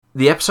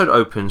the episode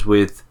opens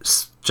with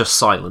just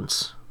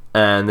silence,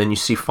 and then you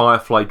see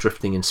Firefly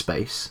drifting in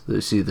space.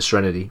 You see the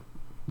Serenity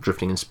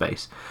drifting in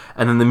space,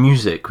 and then the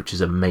music, which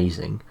is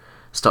amazing,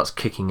 starts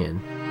kicking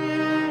in.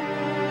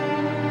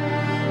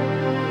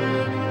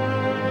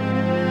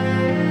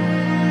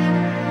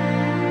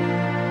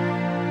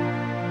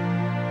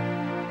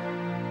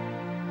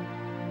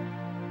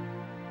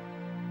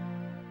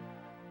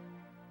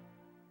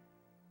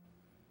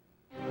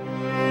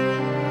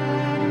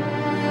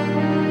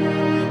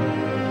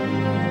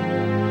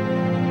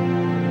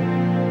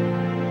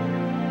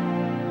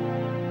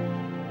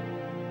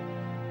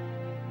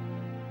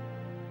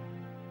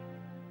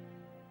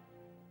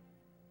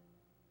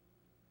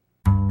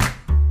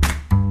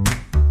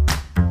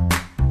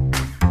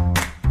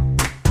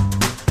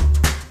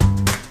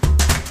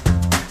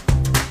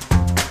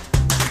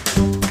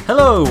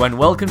 Hello and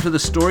welcome to the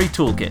Story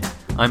Toolkit.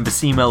 I'm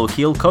Basim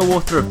El-Wakil,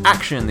 co-author of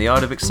Action, The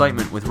Art of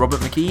Excitement with Robert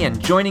McKee, and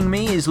joining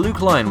me is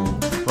Luke Lionel,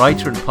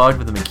 writer and part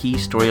of the McKee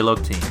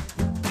Storylog team.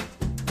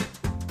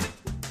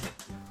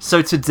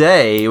 So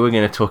today we're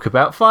going to talk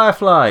about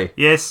Firefly.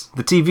 Yes.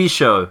 The TV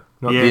show,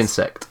 not the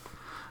insect.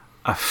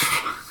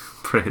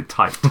 Pretty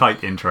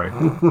tight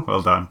intro.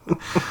 Well done.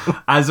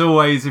 As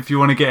always, if you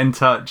want to get in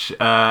touch,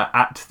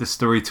 at the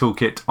Story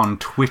Toolkit on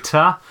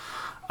Twitter.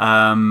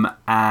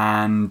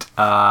 And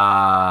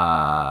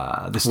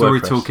the Story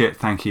Toolkit,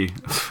 thank you.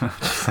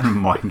 Just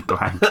mind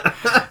blank.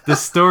 The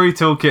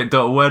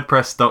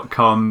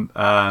storytoolkit.wordpress.com,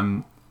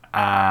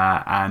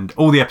 and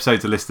all the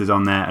episodes are listed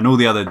on there, and all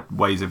the other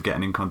ways of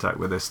getting in contact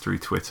with us through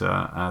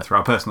Twitter, through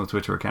our personal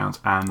Twitter accounts,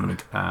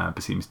 and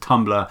Basim's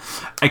Tumblr,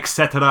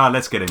 etc.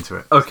 Let's get into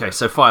it. Okay,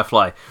 so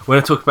Firefly. We're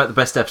going to talk about the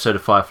best episode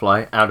of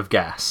Firefly, Out of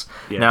Gas.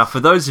 Yes. Now, for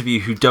those of you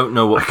who don't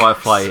know what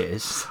Firefly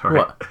is... Sorry.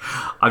 What?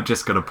 I've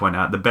just got to point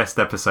out, the best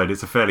episode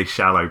is a fairly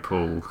shallow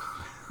pool.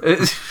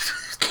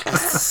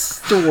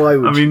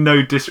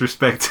 No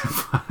disrespect.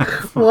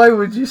 Why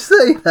would you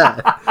say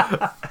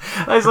that?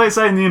 It's like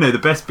saying, the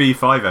best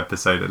B5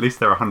 episode, at least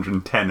there are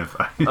 110 of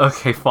those.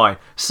 Okay, fine.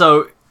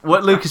 So,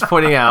 what Luke is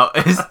pointing out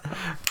is...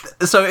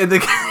 So, in the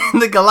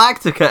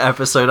Galactica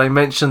episode, I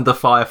mentioned the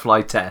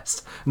Firefly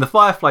test. And the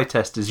Firefly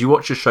test is you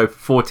watch a show for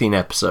 14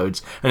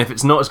 episodes, and if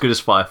it's not as good as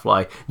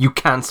Firefly, you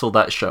cancel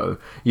that show.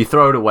 You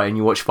throw it away and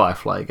you watch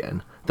Firefly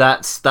again.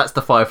 That's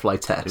the Firefly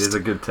test. It is a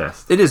good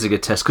test. It is a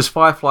good test, because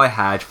Firefly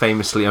had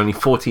famously only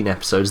 14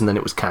 episodes and then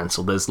it was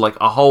cancelled. There's like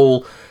a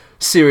whole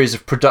series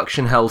of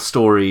production hell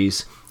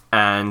stories,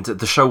 and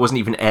the show wasn't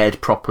even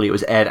aired properly. It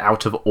was aired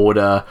out of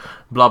order,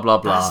 blah, blah,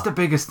 blah. That's the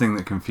biggest thing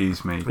that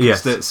confused me.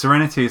 Yes.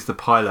 Serenity is the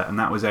pilot, and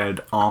that was aired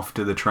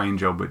after The Train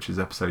Job, which is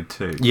episode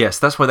 2. Yes,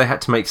 that's why they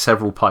had to make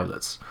several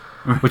pilots.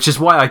 Which is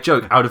why I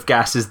joke Out of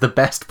Gas is the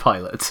best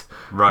pilot.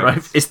 Right?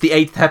 It's the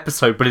 8th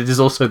episode, but it is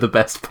also the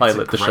best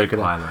pilot the show could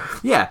have.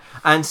 Yeah,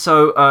 and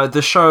so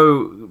the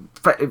show...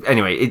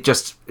 Anyway,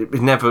 it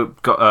never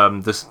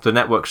got... the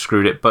network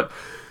screwed it, but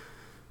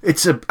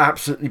it's an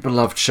absolutely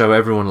beloved show.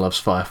 Everyone loves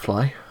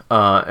Firefly.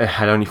 It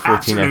had only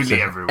 14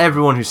 episodes.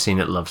 Everyone who's seen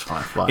it loves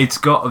Firefly. It's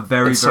got a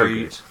very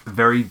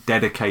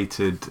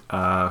dedicated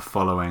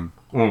following.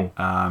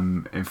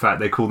 In fact,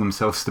 they call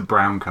themselves the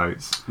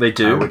Browncoats. They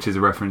do, which is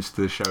a reference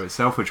to the show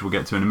itself, which we'll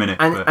get to in a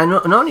minute. And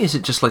not only is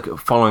it just like a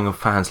following of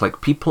fans,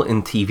 like people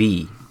in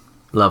TV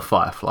love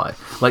Firefly.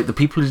 Like the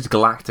people who did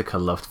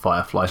Galactica loved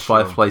Firefly.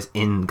 Sure. Firefly's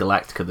in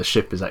Galactica. The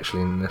ship is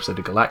actually in an episode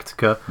of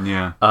Galactica.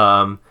 Yeah.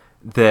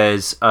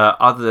 There's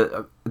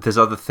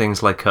other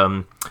things like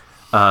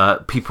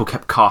people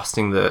kept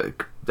casting the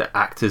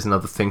actors and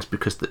other things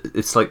because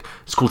it's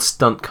called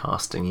stunt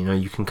casting.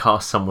 You can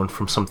cast someone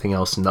from something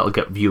else and that'll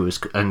get viewers.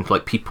 And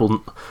like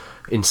people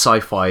in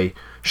sci-fi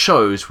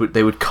shows,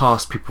 they would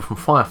cast people from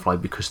Firefly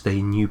because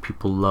they knew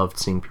people loved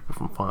seeing people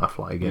from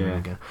Firefly again and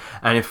again.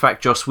 And in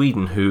fact, Joss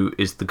Whedon, who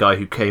is the guy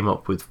who came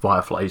up with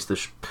Firefly, is the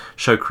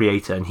show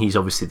creator, and he's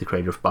obviously the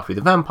creator of Buffy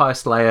the Vampire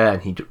Slayer,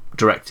 and he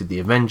directed the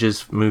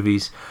Avengers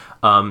movies.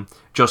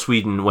 Joss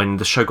Whedon, when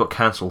the show got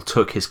cancelled,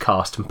 took his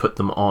cast and put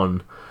them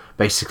on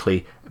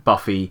basically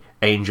Buffy,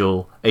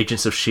 Angel,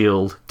 Agents of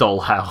S.H.I.E.L.D.,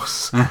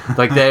 Dollhouse.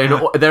 Like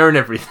they're in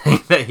everything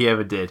that he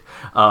ever did.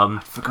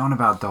 I'd forgotten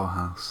about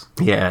Dollhouse.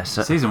 Yeah,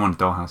 so, season 1 of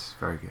Dollhouse is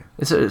very good.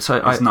 It's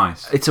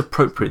nice. It's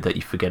appropriate that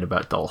you forget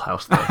about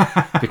Dollhouse though,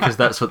 because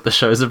that's what the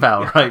show's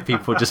about, right?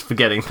 People just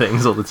forgetting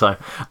things all the time.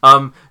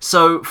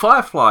 So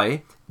Firefly,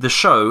 the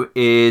show,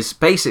 is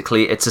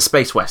basically it's a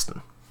space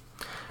western.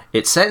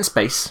 It's set in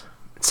space.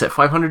 It's set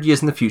 500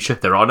 years in the future.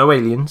 There are no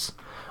aliens.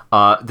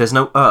 There's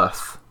no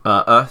Earth.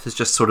 Earth is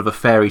just sort of a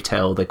fairy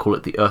tale. They call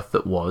it the Earth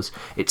that was.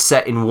 It's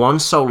set in one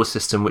solar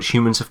system which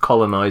humans have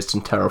colonized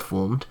and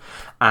terraformed,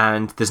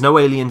 and there's no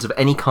aliens of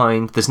any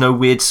kind. There's no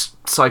weird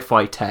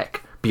sci-fi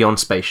tech beyond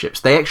spaceships.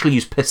 They actually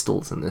use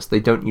pistols in this. They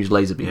don't use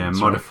laser beams. Yeah,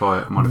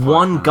 modify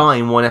one guy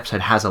in one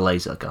episode has a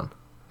laser gun.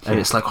 And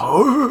it's like,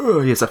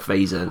 oh, he has a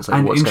phaser. And, it's like,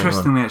 and what's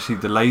interestingly, going on? actually,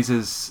 the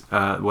lasers,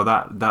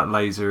 that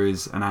laser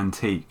is an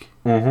antique,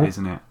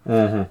 isn't it?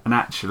 Mm-hmm. And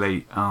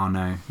actually,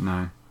 no.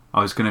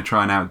 I was going to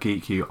try and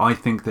out-geek you. I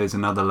think there's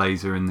another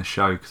laser in the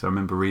show, because I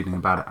remember reading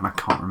about it, and I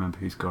can't remember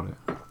who's got it.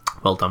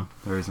 Well done.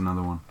 There is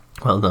another one.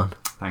 Well done.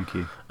 Thank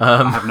you.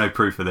 I have no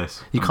proof of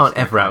this. You can't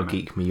ever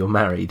out-geek me. You're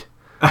married.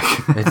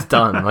 It's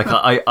done. Like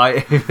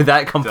I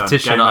that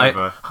competition,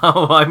 I'm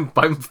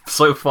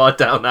so far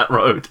down that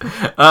road.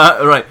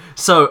 Right.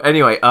 So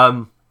anyway,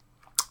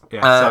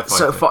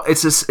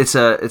 it's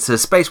a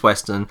space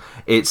western.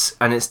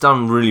 It's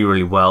done really,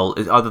 really well.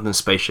 Other than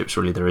spaceships,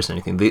 really, there isn't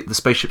anything. The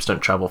spaceships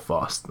don't travel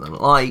faster than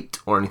light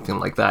or anything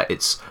like that.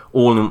 It's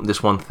all in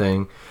this one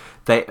thing.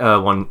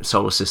 One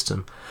solar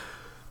system.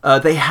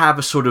 They have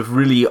a sort of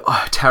really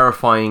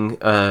terrifying,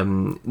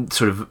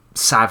 sort of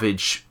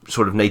savage,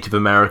 sort of Native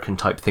American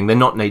type thing. They're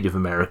not Native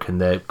American.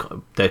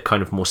 They're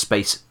kind of more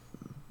space,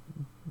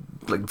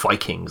 like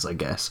Vikings, I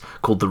guess,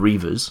 called the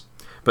Reavers.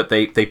 But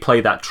they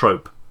play that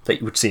trope that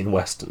you would see in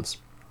westerns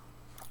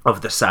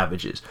of the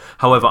savages.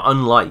 However,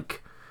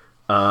 unlike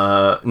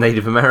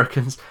Native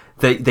Americans,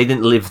 they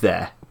didn't live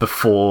there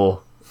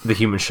before the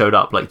humans showed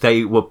up. Like,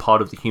 they were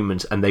part of the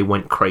humans and they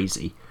went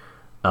crazy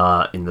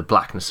in the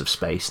blackness of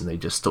space, and they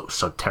just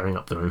started tearing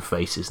up their own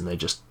faces, and they're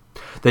just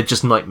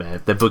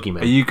nightmare. They're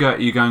boogeymen. Are you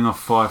going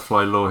off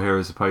Firefly lore here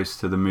as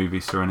opposed to the movie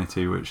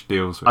Serenity, which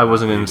deals with? I just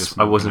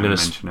wasn't going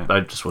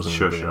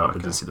to bring it up. I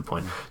didn't see the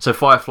point. So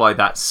Firefly,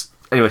 that's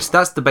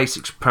the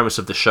basic premise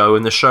of the show,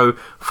 and the show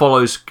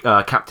follows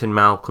Captain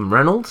Malcolm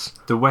Reynolds.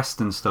 The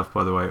Western stuff,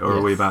 by the way, or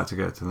are we about to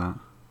get to that?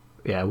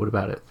 Yeah, what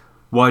about it?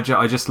 Well,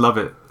 I just love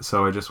it,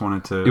 so I just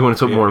wanted to. You want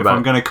to talk more about it? If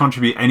I'm going to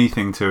contribute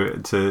anything to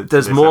it,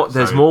 there's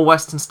more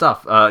Western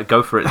stuff.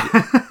 Go for it.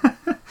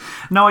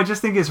 No, I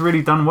just think it's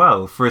really done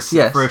well for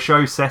a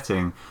show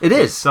setting. It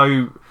is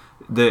so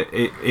that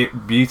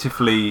it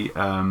beautifully,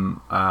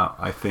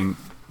 I think,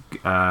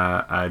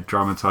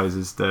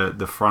 dramatizes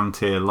the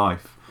frontier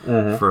life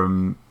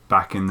from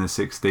back in the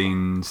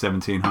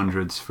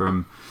 1700s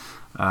from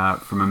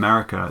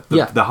America.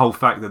 The whole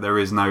fact that there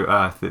is no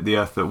Earth, that the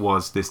Earth that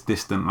was this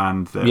distant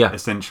land that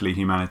essentially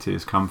humanity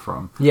has come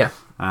from. Now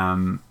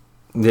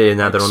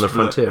they're on the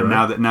frontier.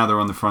 Right? Now they're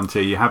on the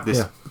frontier. You have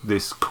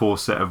this core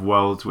set of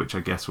worlds, which I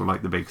guess were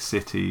like the big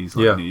cities,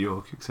 like New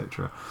York,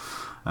 etc.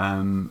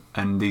 And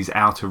these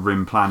outer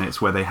rim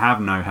planets where they have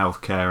no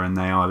healthcare and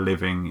they are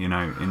living,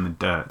 in the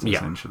dirt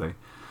essentially.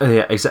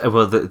 Yeah, exactly.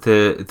 Well,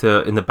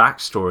 the in the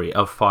backstory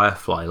of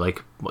Firefly,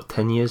 like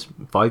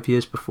 5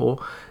 years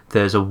before,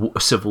 there's a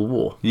civil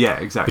war. Yeah,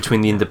 exactly.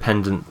 Between the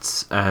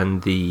Independents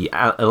and the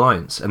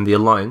Alliance, and the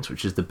Alliance,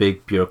 which is the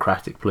big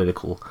bureaucratic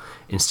political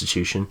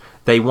institution,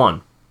 they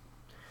won.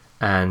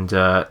 And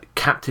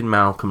Captain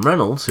Malcolm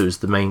Reynolds, who is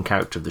the main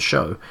character of the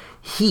show,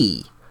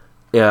 he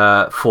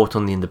fought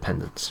on the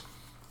Independents.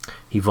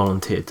 He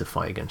volunteered to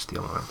fight against the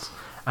Alliance.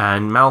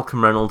 And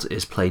Malcolm Reynolds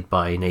is played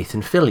by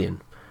Nathan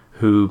Fillion,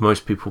 who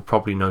most people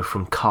probably know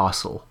from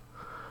Castle.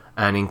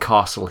 And in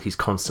Castle, he's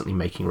constantly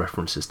making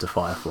references to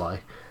Firefly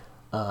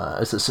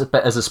as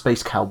a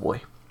space cowboy.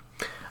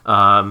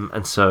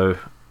 And so,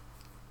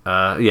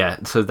 so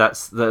Nathan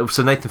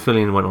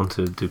Fillion went on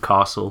to do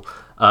Castle.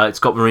 It's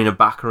got Marina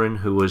Baccarin,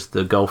 who was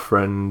the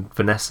girlfriend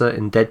Vanessa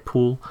in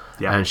Deadpool,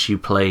 and she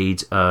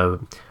played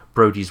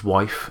Brody's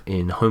wife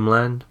in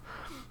Homeland.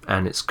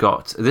 And it's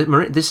got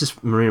this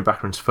is Marina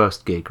Baccarin's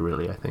first gig,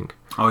 really, I think.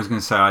 I was going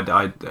to say,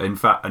 I in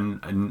fact,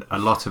 and a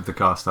lot of the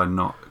cast I'd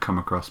not come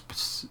across.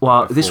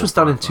 Well, this was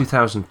done in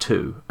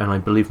 2002, and I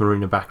believe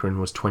Marina Baccarin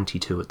was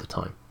 22 at the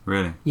time.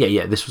 Really?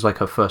 Yeah. This was like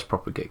her first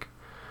proper gig,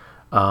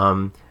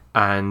 and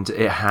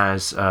it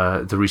has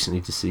the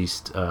recently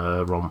deceased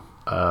Ron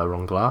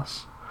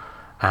Glass,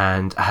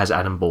 and it has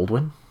Adam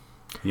Baldwin.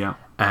 Yeah.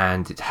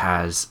 And it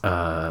has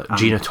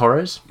Gina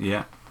Torres.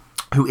 Yeah.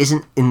 Who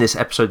isn't in this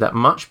episode that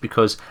much,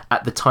 because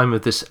at the time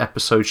of this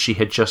episode she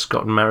had just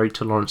gotten married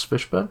to Lawrence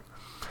Fishburne,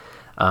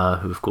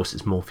 who of course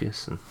is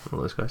Morpheus and all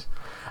those guys.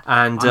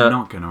 And I'm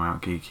not going to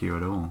out-geek you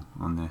at all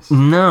on this.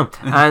 No.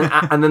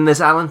 And then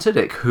there's Alan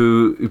Tudyk,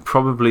 who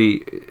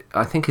probably,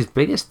 I think his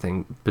biggest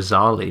thing,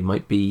 bizarrely,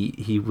 might be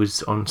he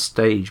was on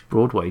stage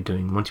Broadway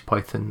doing Monty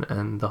Python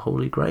and the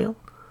Holy Grail.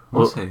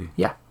 Was he?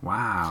 Yeah.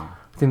 Wow.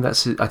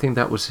 I think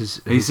that was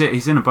his. He's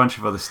in a bunch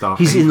of other stuff.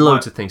 He's in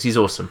loads of things. He's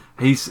awesome.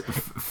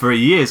 For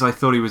years I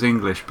thought he was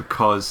English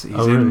because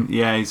he's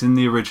he's in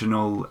the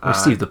original.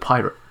 Steve the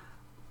Pirate.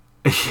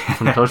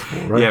 From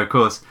Dodgeball, right? Yeah, of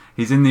course.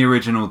 He's in the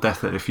original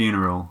Death at a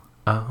Funeral.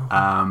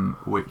 Oh.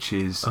 Which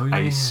is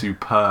a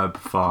superb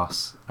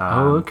farce.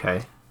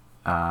 Set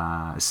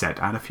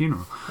at a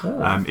funeral.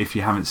 Oh. If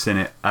you haven't seen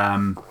it,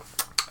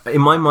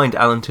 in my mind,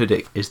 Alan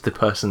Tudyk is the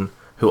person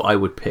who I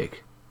would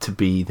pick to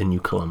be the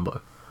new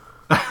Columbo.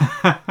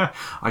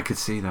 I could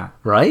see that.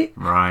 Right?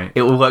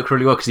 It will work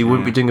really well because he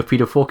wouldn't be doing a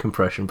Peter Falk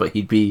impression, but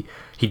he'd be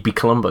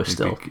Columbo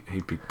still.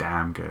 He'd be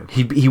damn good.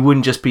 He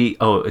wouldn't just be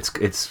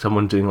it's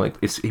someone doing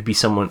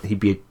he'd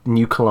be a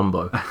new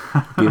Columbo.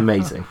 It'd be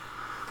amazing.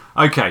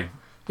 Okay.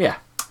 Yeah.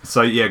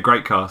 So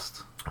great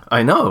cast.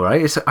 I know,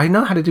 right? I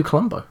know how to do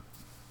Columbo.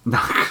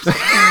 Nice.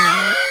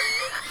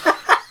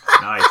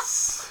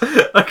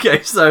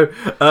 Okay, so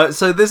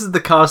this is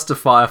the cast of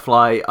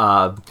Firefly.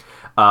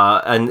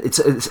 And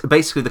it's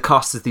basically the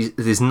cast of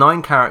these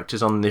 9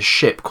 characters on this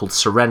ship called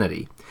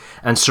Serenity.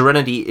 And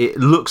Serenity, it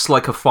looks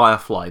like a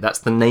Firefly. That's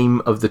the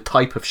name of the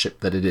type of ship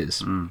that it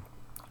is.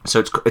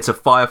 So it's a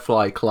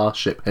Firefly class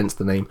ship, hence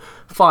the name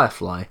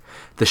Firefly.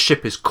 The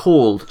ship is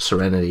called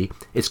Serenity.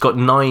 It's got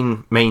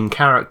 9 main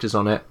characters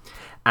on it,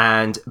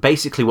 and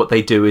basically what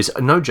they do is,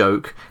 no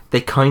joke,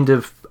 they kind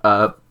of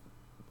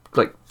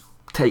like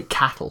take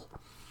cattle.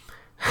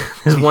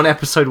 There's one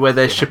episode where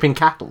they're shipping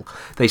cattle.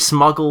 They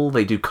smuggle,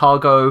 they do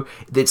cargo.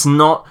 It's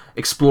not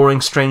exploring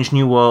strange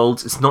new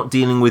worlds. It's not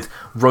dealing with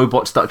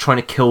robots that are trying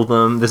to kill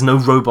them. There's no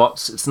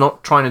robots. It's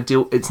not trying to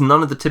deal... It's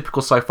none of the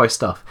typical sci-fi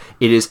stuff.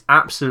 It is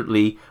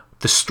absolutely...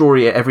 The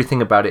story,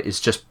 everything about it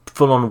is just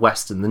full-on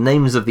Western. The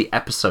names of the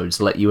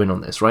episodes let you in on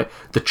this, right?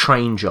 The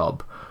Train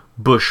Job,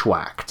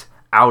 Bushwhacked,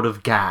 Out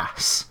of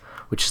Gas,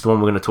 which is the one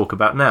we're going to talk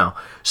about now.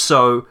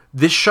 So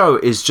this show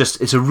is just,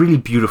 it's a really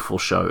beautiful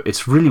show.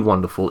 It's really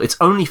wonderful. It's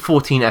only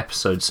 14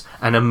 episodes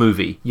and a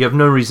movie. You have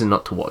no reason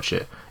not to watch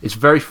it. It's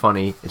very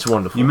funny. It's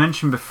wonderful. You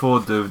mentioned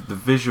before the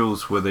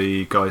visuals were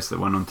the guys that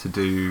went on to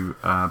do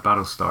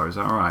Battlestar. Is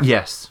that right?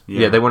 Yes.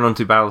 Yeah, they went on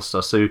to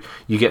Battlestar. So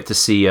you get to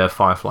see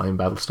Firefly in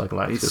Battlestar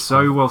Galactica. It's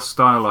so well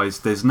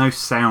stylized. There's no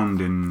sound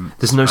in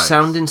There's no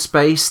sound in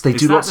space. They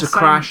do lots of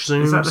crash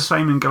zooms. Is that the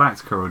same in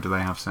Galactica, or do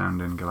they have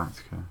sound in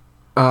Galactica?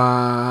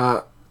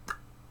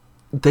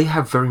 They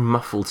have very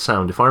muffled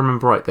sound. If I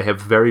remember right, they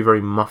have very, very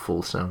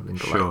muffled sound in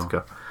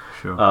Galactica.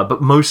 Sure.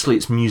 But mostly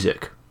it's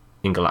music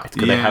in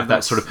Galactica. They have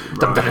that sort of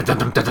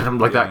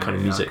like that kind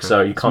of music. Okay.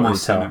 So you can't really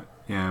tell.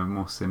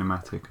 More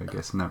cinematic, I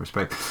guess, in that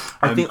respect.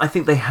 I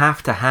think they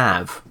have to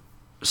have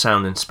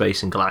sound in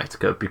space in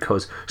Galactica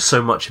because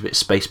so much of it's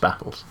space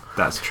battles.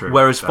 That's true.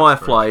 Whereas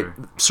Firefly,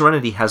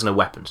 Serenity has no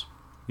weapons.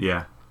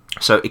 Yeah.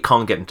 So it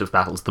can't get into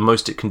battles. The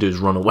most it can do is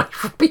run away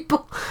from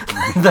people.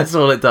 That's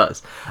all it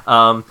does.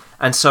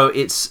 And so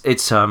it's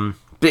a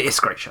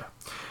great show.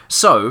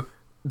 So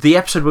the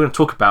episode we're going to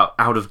talk about,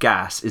 Out of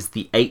Gas, is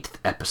the 8th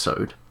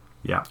episode.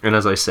 Yeah. And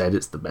as I said,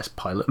 it's the best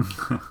pilot.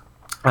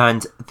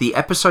 And the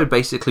episode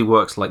basically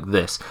works like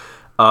this.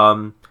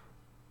 The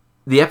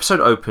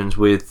episode opens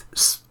with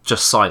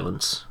just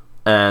silence,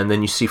 and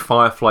then you see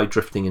Firefly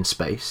drifting in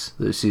space.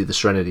 You see the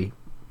Serenity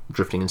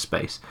drifting in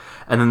space,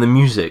 and then the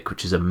music,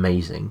 which is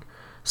amazing,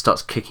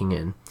 starts kicking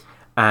in,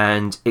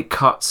 and it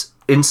cuts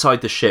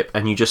inside the ship,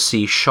 and you just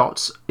see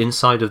shots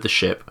inside of the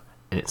ship,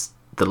 and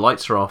the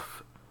lights are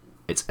off,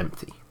 it's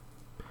empty,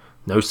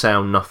 no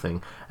sound,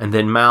 nothing, and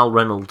then Mal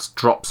Reynolds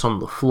drops on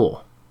the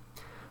floor,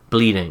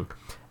 bleeding,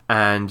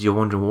 and you're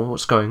wondering, well,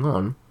 what's going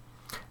on?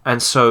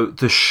 And so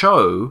the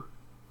show,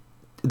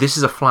 this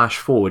is a flash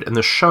forward, and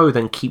the show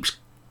then keeps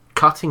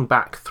cutting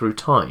back through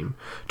time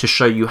to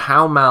show you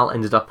how Mal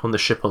ended up on the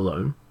ship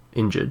alone,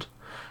 injured,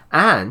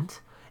 and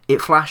it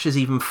flashes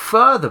even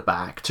further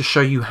back to show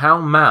you how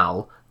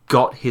Mal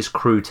got his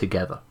crew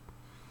together.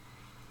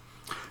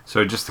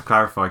 So just to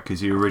clarify,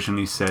 because you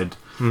originally said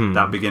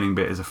that beginning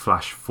bit is a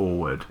flash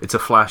forward. It's a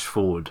flash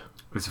forward.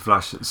 It's a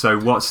flash. So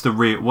what's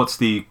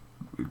the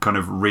kind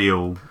of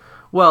real?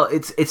 Well,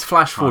 it's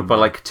flash forward by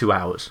like 2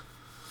 hours.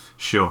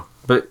 Sure.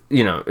 But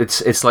you know,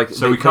 it's like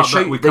so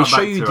they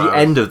show you the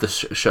end of the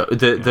show.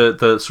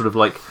 The sort of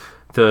like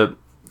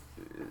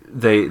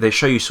they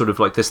show you sort of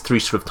like there's 3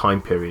 sort of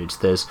time periods.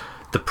 There's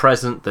the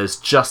present. There's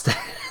just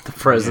the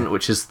present,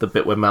 which is the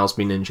bit where Mal's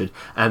been injured,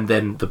 and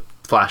then the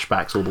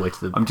flashbacks all the way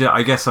to the.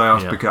 I guess I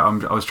asked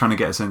because I was trying to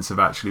get a sense of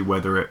actually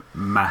whether it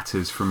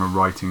matters from a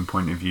writing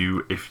point of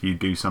view if you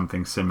do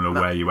something similar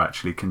where you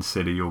actually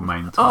consider your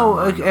main time. Oh,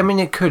 I mean,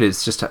 it could.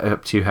 It's just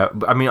up to you how.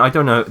 I mean, I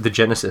don't know the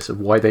genesis of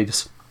why they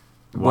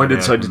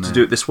decided to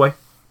do it this way,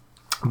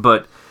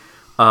 but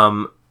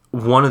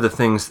one of the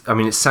things, I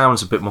mean, it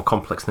sounds a bit more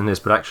complex than this,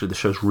 but actually the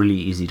show's really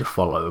easy to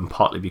follow, and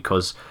partly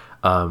because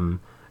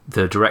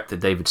the director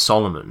David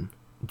Solomon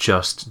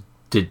just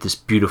did this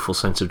beautiful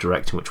sense of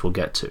directing, which we'll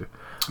get to.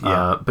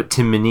 But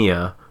Tim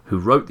Minear, who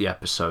wrote the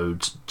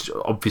episodes,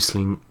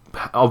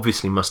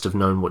 obviously must have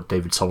known what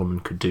David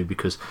Solomon could do,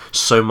 because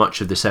so much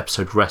of this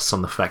episode rests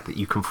on the fact that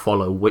you can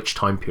follow which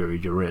time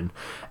period you're in.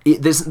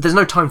 There's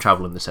no time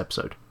travel in this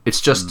episode. It's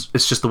just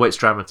the way it's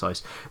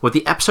dramatized. What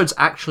the episode's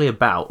actually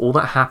about, all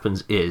that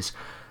happens is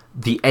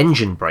the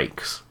engine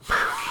breaks,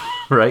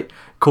 right,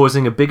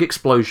 causing a big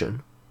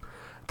explosion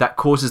that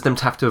causes them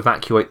to have to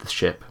evacuate the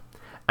ship.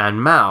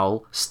 And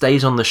Mal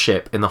stays on the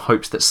ship in the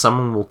hopes that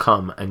someone will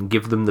come and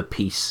give them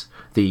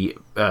the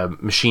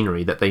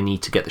machinery that they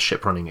need to get the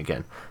ship running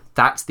again.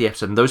 That's the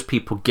episode. And those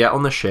people get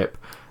on the ship,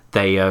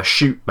 they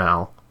shoot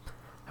Mal,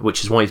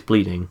 which is why he's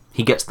bleeding.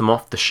 He gets them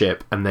off the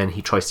ship, and then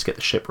he tries to get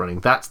the ship running.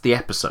 That's the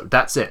episode.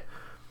 That's it.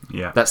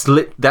 Yeah. That's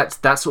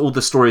all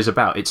the story is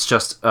about. It's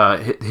just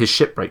his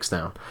ship breaks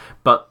down.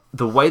 But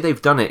the way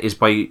they've done it is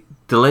by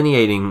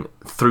delineating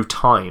through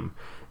time.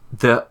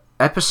 The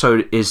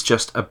episode is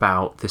just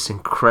about this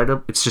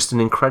it's just an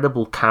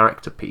incredible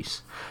character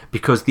piece,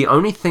 because the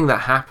only thing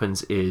that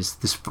happens is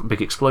this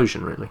big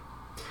explosion, really.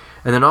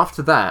 And then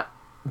after that,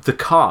 the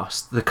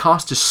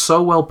cast is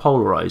so well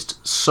polarized,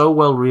 so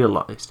well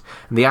realized,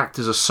 and the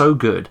actors are so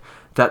good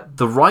that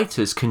the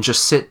writers can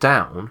just sit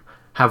down,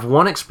 have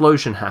one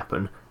explosion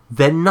happen,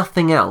 they're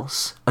nothing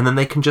else, and then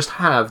they can just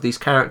have these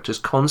characters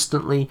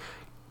constantly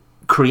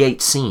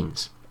create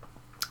scenes,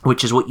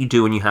 which is what you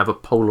do when you have a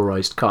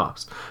polarized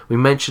cast. We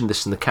mentioned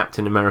this in the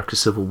Captain America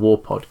Civil War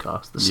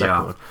podcast, the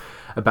second one,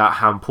 about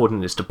how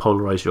important it is to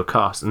polarize your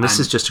cast, and this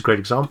is just a great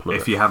example of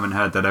it. If you haven't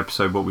heard that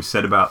episode, what we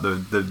said about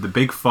the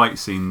big fight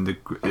scene,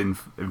 in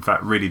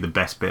fact, really the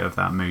best bit of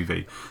that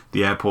movie,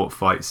 the airport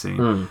fight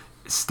scene,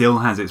 still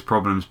has its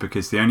problems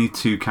because the only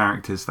two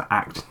characters that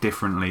act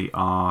differently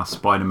are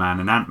Spider-Man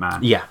and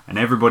Ant-Man. Yeah. And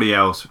everybody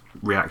else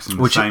reacts in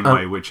the same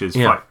way, which is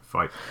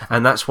fight.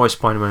 And that's why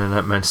Spider-Man and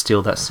Ant-Man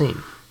steal that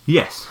scene.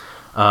 Yes.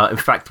 In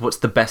fact, what's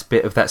the best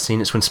bit of that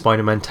scene? It's when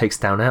Spider-Man takes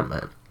down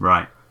Ant-Man.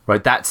 Right.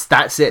 Right,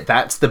 that's it.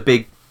 That's the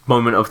big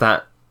moment of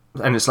that.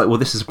 And it's like, well,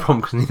 this is a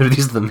problem because neither of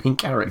these are the main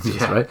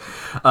characters, right?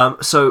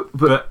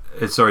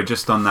 Sorry,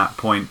 just on that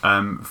point,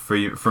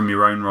 from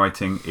your own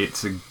writing,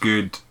 it's a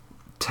good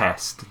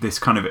test, this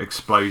kind of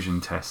explosion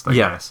test, I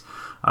guess.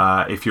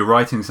 If you're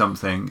writing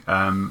something,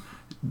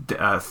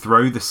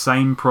 throw the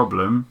same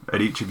problem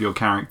at each of your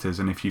characters,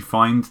 and if you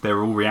find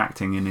they're all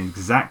reacting in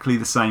exactly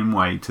the same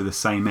way to the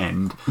same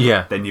end,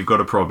 then you've got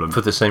a problem.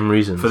 For the same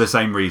reasons.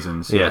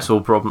 It's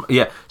all problem.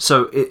 Yeah,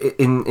 so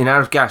in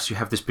Out of Gas, you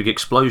have this big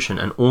explosion,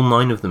 and all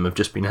 9 of them have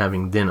just been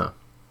having dinner.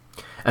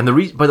 And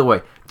by the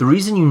way, the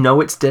reason you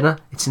know it's dinner,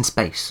 it's in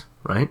space,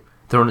 right?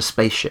 They're on a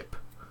spaceship.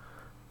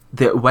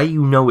 The way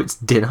you know it's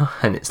dinner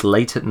and it's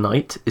late at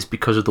night is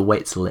because of the way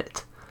it's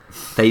lit.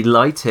 They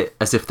light it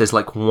as if there's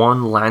like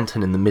one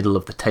lantern in the middle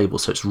of the table,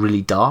 so it's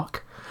really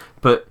dark.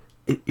 But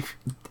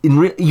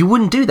you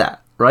wouldn't do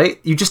that, right?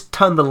 You just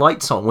turn the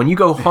lights on. When you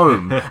go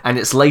home and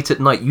it's late at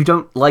night, you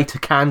don't light a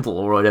candle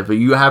or whatever.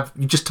 You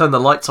just turn the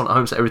lights on at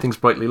home so everything's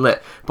brightly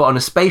lit. But on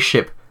a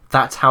spaceship,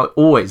 that's how it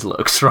always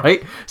looks,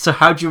 right? So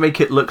how do you make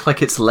it look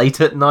like it's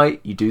late at night?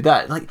 You do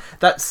that.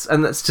 That's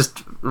just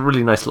a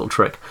really nice little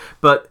trick.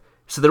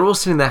 So they're all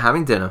sitting there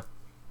having dinner.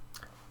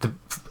 The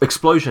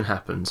explosion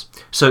happens.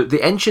 So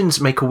the engines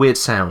make a weird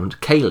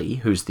sound. Kaylee,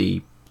 who's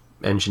the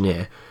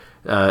engineer,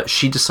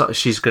 she decides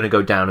she's going to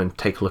go down and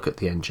take a look at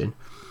the engine.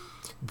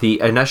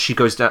 And as she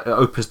goes down,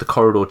 opens the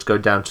corridor to go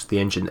down to the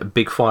engine, a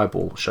big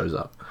fireball shows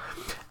up.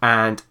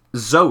 And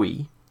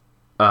Zoe,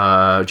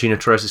 Gina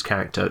Torres's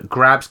character,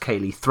 grabs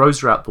Kaylee,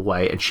 throws her out the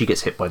way, and she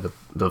gets hit by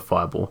the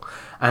fireball.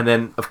 And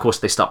then, of course,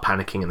 they start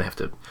panicking and they have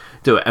to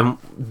do it. And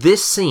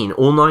this scene,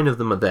 all 9 of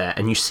them are there,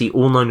 and you see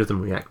all 9 of them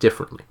react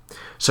differently.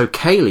 So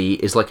Kaylee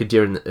is like a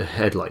deer in the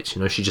headlights,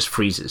 she just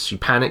freezes. She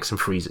panics and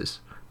freezes.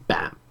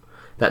 Bam.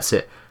 That's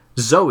it.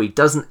 Zoe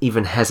doesn't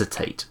even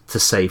hesitate to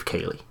save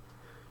Kaylee.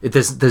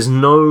 There's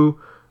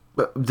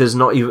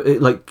not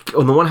even, like,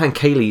 on the one hand,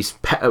 Kaylee's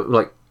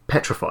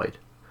petrified.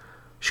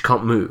 She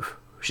can't move.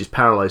 She's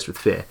paralyzed with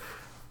fear.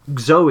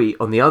 Zoe,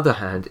 on the other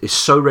hand, is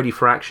so ready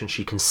for action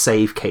she can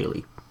save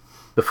Kaylee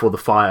before the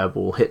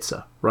fireball hits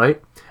her,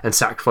 right? And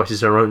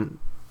sacrifices her own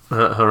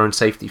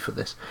safety for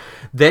this.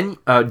 Then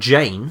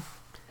Jane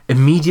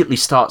immediately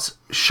starts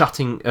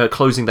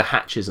closing the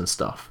hatches and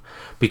stuff,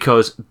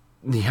 because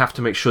you have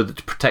to make sure that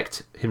to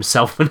protect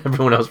himself and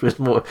everyone else. Is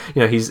more,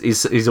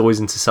 he's always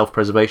into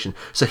self-preservation.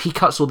 So he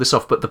cuts all this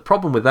off. But the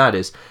problem with that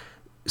is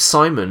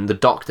Simon, the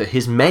doctor,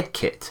 his med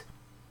kit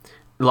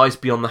lies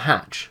beyond the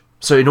hatch.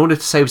 So in order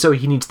to save Zoe,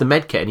 he needs the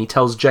med kit, and he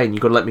tells Jane,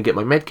 "You've got to let me get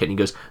my med kit." And he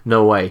goes,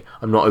 "No way,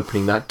 I'm not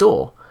opening that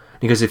door."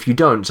 And he goes, "If you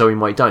don't, Zoe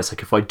might die." It's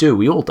like, if I do,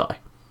 we all die.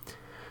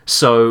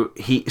 So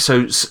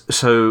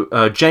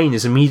Jane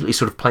is immediately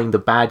sort of playing the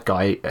bad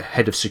guy,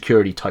 head of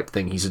security type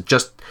thing. He's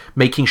just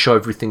making sure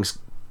everything's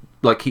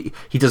like,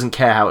 he doesn't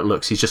care how it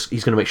looks. He's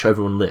going to make sure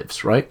everyone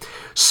lives, right?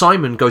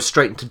 Simon goes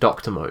straight into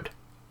doctor mode.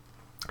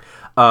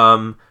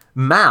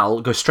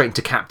 Mal goes straight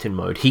into captain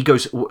mode. He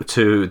goes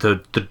to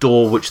the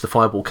door which the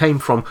fireball came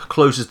from,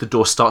 closes the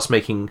door, starts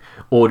making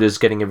orders,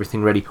 getting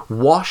everything ready.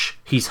 Wash,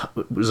 he's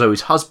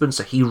Zoe's husband,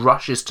 so he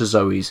rushes to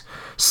Zoe's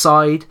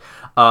side.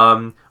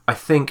 I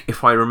think,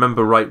 if I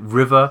remember right,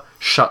 River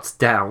shuts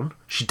down.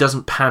 She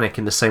doesn't panic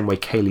in the same way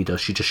Kaylee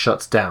does. She just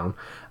shuts down.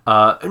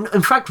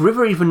 In fact,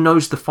 River even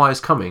knows the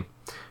fire's coming.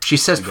 She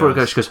says before it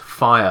goes, she goes,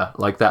 "Fire,"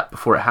 like that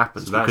before it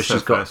happens. So that's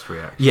because her first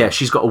reaction. Yeah,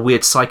 she's got a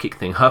weird psychic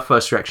thing. Her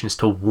first reaction is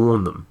to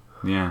warn them.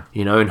 Yeah.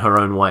 In her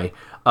own way.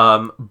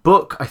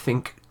 Book, I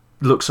think,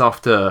 looks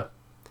after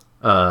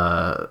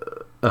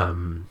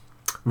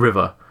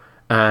River.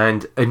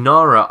 And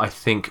Inara, I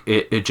think,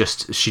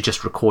 she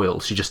just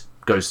recoils. She just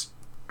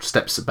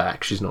steps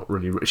back. She's not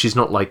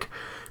like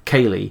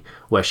Kaylee,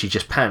 where she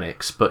just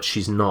panics, but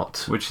she's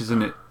not. Which is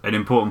an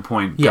important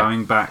point. Yeah.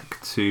 Going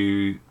back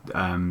to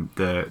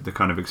the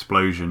kind of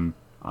explosion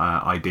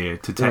idea,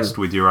 to test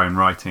with your own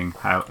writing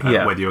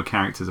whether your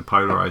characters are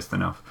polarized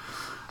enough.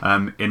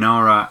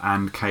 Inara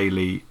and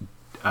Kaylee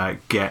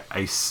get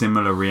a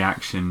similar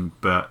reaction,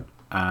 but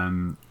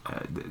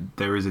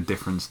there is a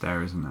difference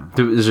there, isn't there?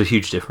 There's a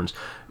huge difference.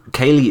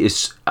 Kaylee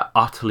is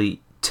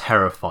utterly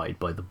terrified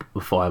by the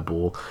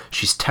fireball.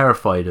 She's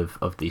terrified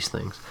of these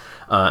things.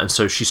 And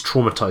so she's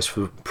traumatized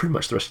for pretty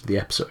much the rest of the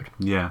episode.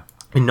 Yeah.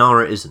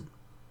 Inara isn't.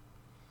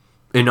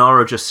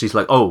 Inara just sees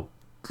like, oh,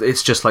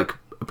 it's just like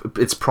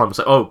it's prime. It's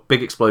like, oh,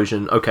 big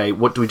explosion. Okay,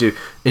 what do we do?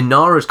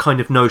 Inara's kind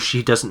of knows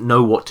she doesn't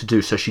know what to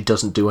do, so she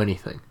doesn't do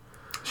anything.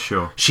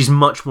 Sure. She's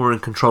much more in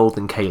control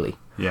than Kaylee.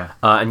 Yeah.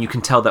 And you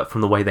can tell that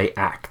from the way they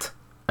act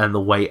and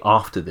the way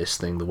after this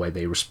thing, the way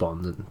they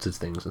respond to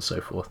things and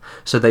so forth.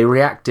 So they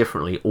react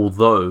differently,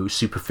 although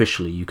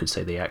superficially you could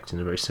say they act in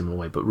a very similar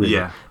way, but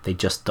really they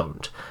just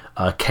don't.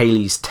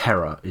 Kaylee's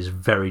terror is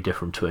very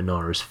different to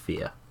Inara's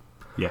fear.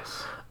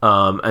 Yes.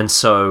 And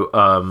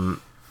so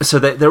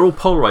they're all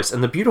polarized.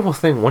 And the beautiful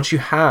thing, once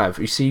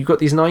you've got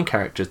these 9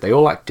 characters, they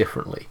all act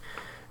differently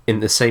in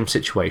the same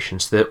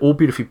situations. They're all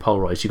beautifully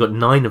polarized. You've got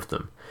 9 of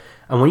them.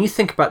 And when you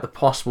think about the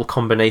possible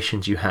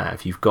combinations you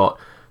have, you've got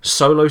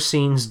solo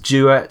scenes,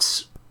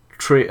 duets,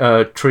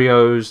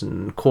 trios,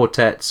 and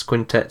quartets,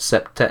 quintets,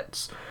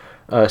 septets,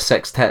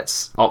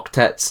 sextets,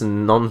 octets,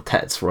 and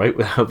non-tets, right?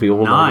 That would be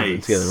all 9 of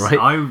them together,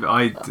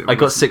 right? I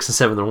got 6 and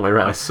 7 the wrong way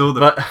around. I saw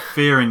the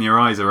fear in your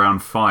eyes around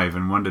 5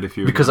 and wondered if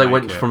you were because I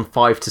went from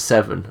 5 to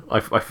 7. I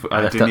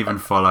didn't even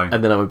follow.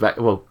 And then I went back.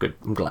 Well, good.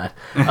 I'm glad.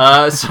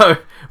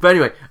 But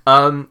anyway,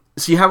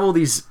 so you have all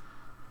these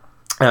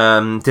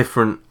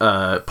different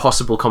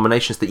possible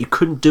combinations that you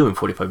couldn't do in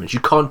 45 minutes. You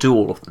can't do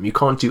all of them. You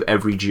can't do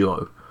every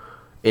duo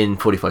in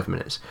 45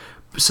 minutes.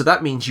 So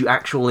that means you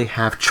actually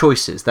have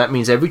choices. That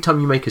means every time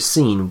you make a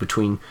scene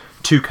between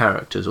 2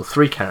 characters or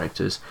 3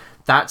 characters,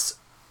 that's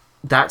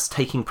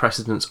taking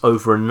precedence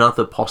over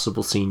another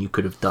possible scene you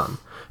could have done.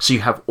 So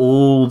you have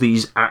all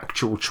these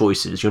actual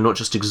choices. You're not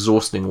just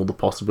exhausting all the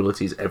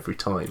possibilities every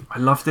time. I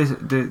love this.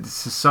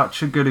 This is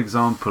such a good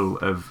example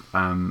of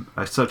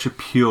such a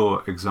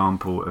pure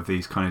example of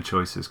these kind of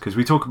choices, because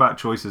we talk about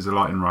choices a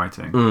lot in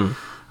writing,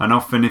 and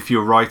often if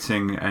you're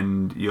writing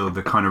and you're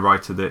the kind of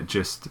writer that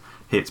just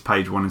hits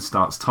page 1 and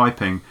starts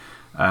typing,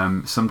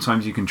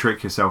 sometimes you can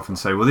trick yourself and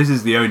say, well, this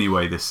is the only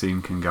way this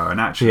scene can go, and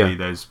actually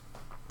there's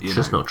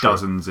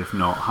dozens, if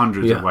not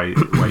hundreds of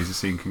ways a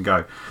scene can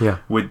go. Yeah.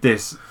 With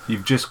this,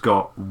 you've just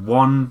got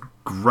one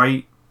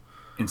great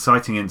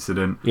inciting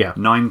incident,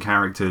 9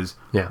 characters.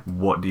 Yeah.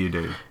 What do you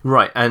do?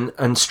 Right,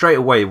 and straight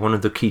away, one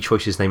of the key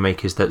choices they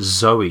make is that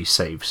Zoe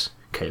saves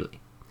Kaylee.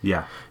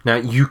 Yeah. Now,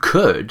 you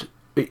could...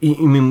 I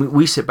mean,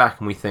 we sit back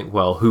and we think,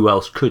 well, who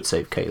else could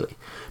save Kaylee?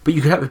 But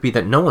you could have it be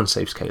that no one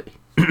saves Kaylee.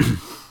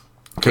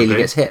 Kaylee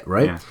gets hit,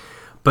 right? Yeah.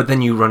 But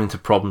then you run into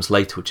problems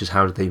later, which is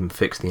how did they even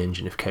fix the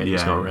engine if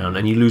Kaylee's not around?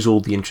 And you lose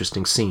all the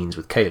interesting scenes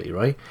with Kaylee,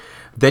 right?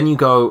 Then you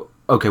go,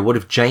 okay, what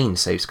if Jane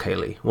saves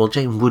Kaylee? Well,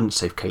 Jane wouldn't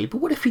save Kaylee,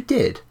 but what if he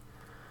did?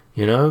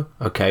 You know?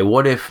 Okay,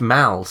 what if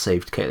Mal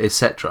saved Kaylee,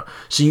 etc.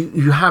 So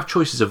you have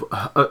choices of,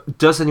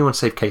 does anyone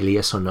save Kaylee,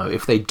 yes or no?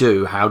 If they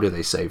do, how do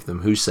they save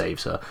them? Who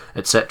saves her?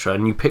 Etc.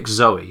 And you pick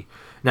Zoe.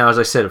 Now, as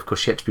I said, of course,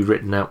 she had to be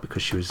written out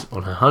because she was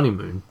on her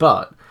honeymoon,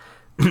 but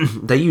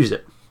they use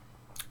it.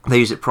 They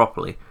use it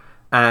properly.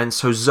 And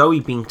so Zoe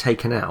being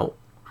taken out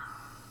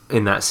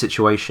in that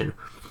situation,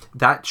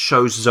 that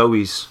shows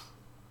Zoe's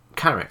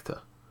character.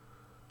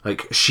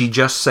 Like, she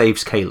just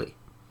saves Kaylee.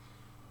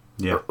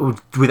 Yeah.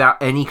 Without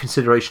any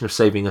consideration of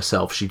saving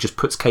herself. She just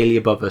puts Kaylee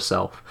above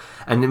herself.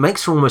 And it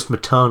makes her almost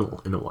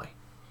maternal in a way.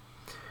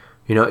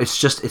 You know,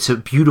 it's a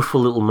beautiful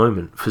little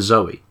moment for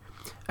Zoe.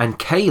 And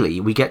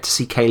Kaylee, we get to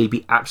see Kaylee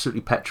be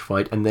absolutely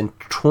petrified and then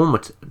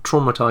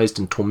traumatized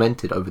and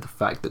tormented over the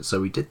fact that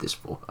Zoe did this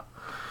for her.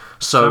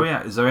 So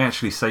Zoe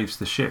actually saves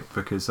the ship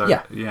because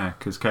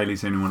because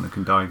Kaylee's the only one that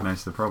can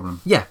diagnose the problem.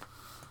 Yeah,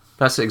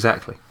 that's it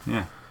exactly.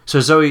 Yeah.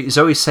 So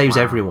Zoe saves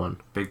everyone.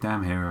 Big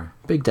damn hero.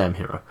 Big damn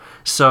hero.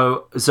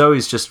 So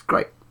Zoe's just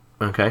great.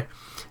 Okay,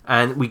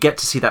 and we get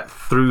to see that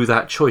through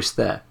that choice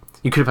there.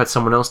 You could have had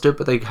someone else do it,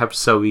 but they have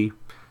Zoe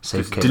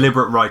save Kaylee.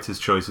 Deliberate writer's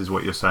choice is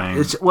what you're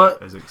saying.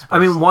 I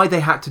mean, why they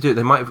had to do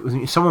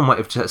it? Someone might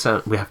have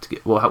said, we have to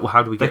get. Well,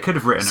 how do we get? They could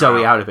have written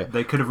Zoe out of it.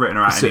 They could have written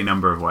her out any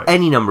number of ways.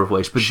 Any number of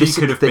ways, but she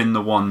could have been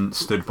the one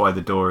stood by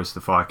the door as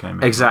the fire came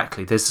in.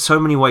 Exactly. There's so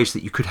many ways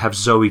that you could have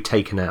Zoe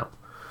taken out,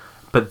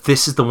 but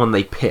this is the one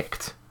they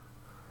picked,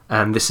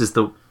 and it's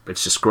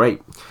just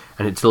great,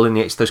 and it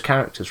delineates those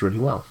characters really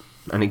well,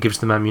 and it gives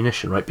them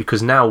ammunition, right?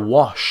 Because now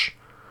Wash,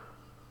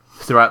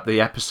 throughout the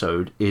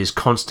episode, is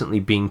constantly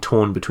being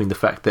torn between the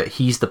fact that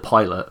he's the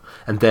pilot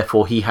and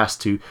therefore he has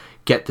to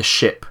get the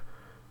ship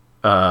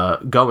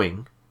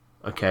going,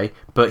 okay,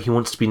 but he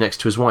wants to be next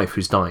to his wife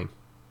who's dying.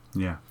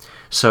 Yeah.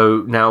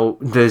 So now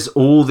there's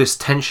all this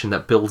tension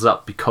that builds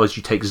up because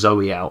you take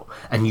Zoe out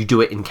and you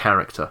do it in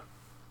character.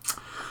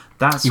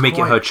 You make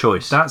it her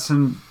choice. That's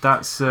one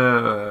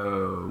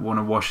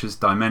of Wash's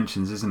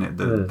dimensions, isn't it?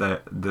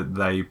 That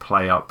they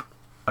play up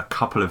a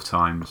couple of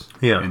times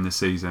in the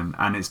season,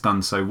 and it's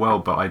done so well.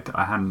 But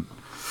I hadn't.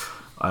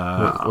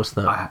 What's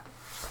that?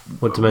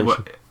 What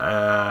dimension?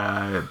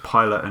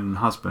 Pilot and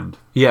husband.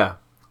 Yeah,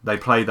 they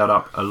play that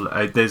up.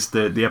 There's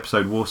the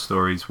episode War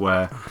Stories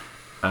where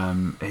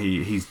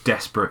he's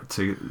desperate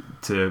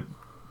to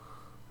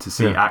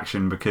see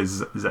action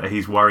because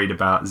he's worried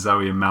about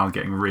Zoe and Mal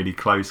getting really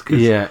close.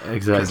 Exactly.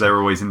 Because they're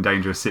always in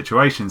dangerous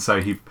situations.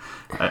 So he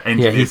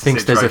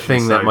thinks there's a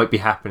thing that might be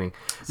happening.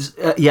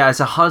 As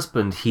a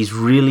husband, he's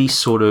really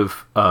sort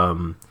of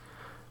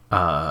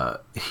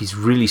he's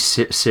really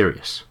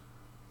serious.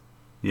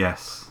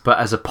 Yes. But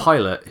as a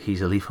pilot,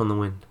 he's a leaf on the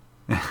wind.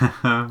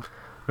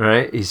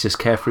 Right? He's just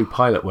carefree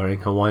pilot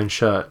wearing a Hawaiian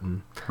shirt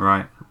and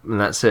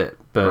that's it.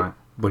 But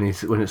when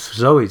it's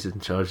Zoe's in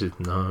charge,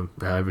 no,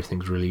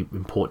 everything's really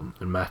important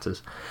and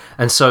matters.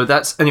 And so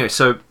that's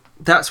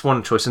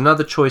one choice.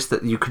 Another choice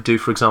that you could do,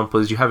 for example,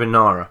 is you have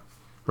Inara,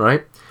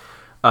 right?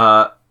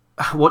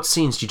 What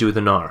scenes do you do with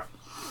Inara?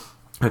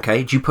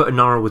 Okay, do you put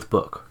Inara with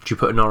Book? Do you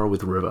put Inara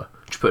with River?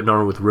 Do you put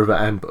Inara with River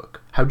and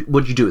Book?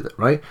 What do you do with it,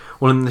 right?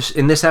 Well,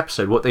 in this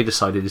episode, what they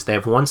decided is they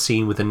have one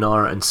scene with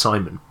Inara and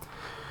Simon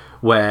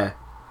where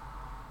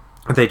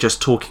they're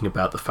just talking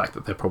about the fact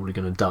that they're probably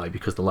going to die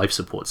because the life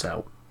support's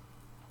out.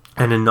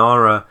 And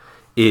Inara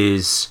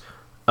is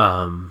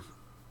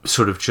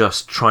sort of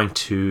just trying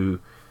to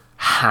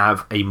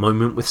have a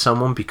moment with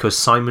someone because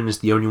Simon is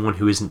the only one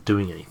who isn't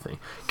doing anything.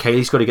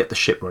 Kaylee's got to get the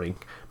ship running.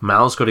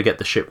 Mal's got to get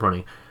the ship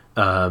running.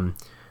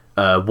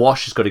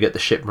 Wash has got to get the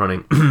ship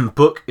running.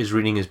 Book is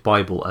reading his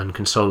Bible and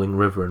consoling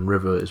River, and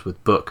River is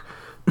with Book.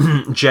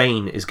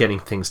 Jane is getting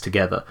things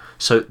together.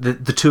 So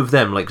the two of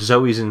them, like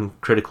Zoe's in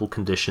critical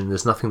condition,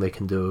 there's nothing they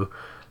can do,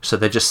 so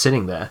they're just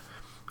sitting there.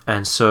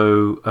 And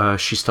so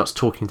she starts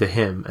talking to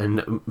him,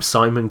 and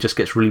Simon just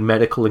gets really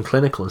medical and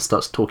clinical and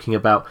starts talking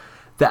about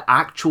the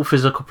actual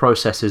physical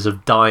processes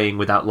of dying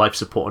without life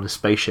support on a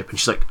spaceship. And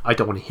she's like, I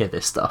don't want to hear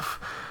this stuff.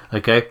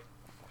 Okay,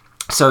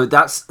 so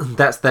that's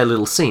their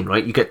little scene,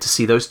 right? You get to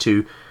see those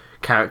two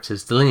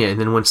characters delineate, and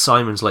then when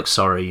Simon's like,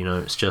 sorry,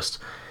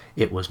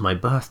 it was my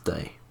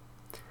birthday.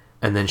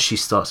 And then she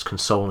starts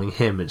consoling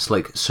him. It's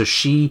like, so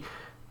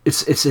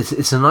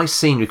it's a nice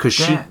scene because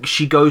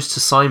she goes to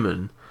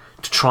Simon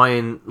to try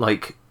and,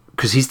 like,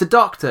 because he's the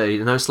doctor,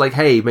 it's like,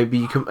 hey, maybe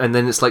you can, and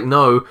then it's like,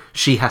 no,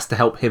 she has to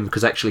help him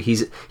because actually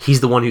he's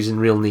the one who's in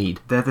real need.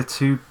 They're the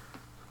two,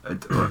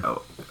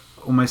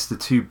 almost the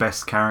two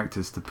best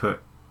characters to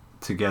put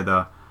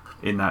together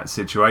in that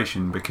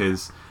situation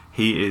because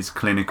he is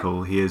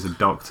clinical, he is a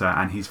doctor,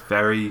 and he's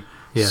very...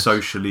 Yes.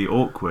 Socially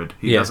awkward.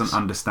 He doesn't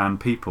understand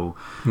people.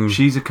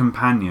 She's a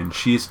companion.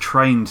 She is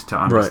trained to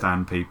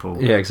understand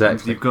people. Yeah,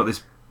 exactly. You've got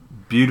this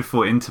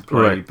beautiful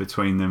interplay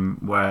between them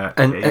where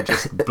it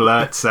just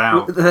blurts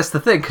out. Well, that's the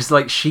thing, because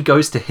like she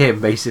goes to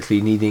him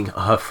basically needing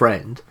her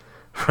friend,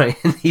 right?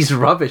 And he's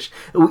rubbish.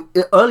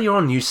 Earlier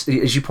on,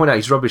 as you point out,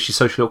 he's rubbish. He's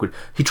socially awkward.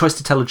 He tries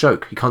to tell a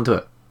joke. He can't do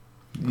it.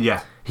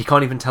 Yeah. He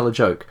can't even tell a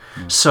joke.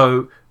 Yeah.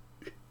 So...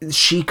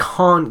 she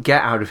can't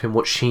get out of him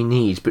what she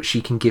needs, but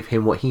she can give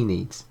him what he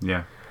needs.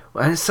 Yeah.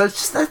 And so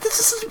this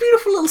is such a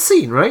beautiful little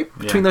scene, right?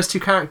 Between those two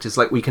characters.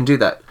 Like, we can do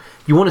that.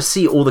 You want to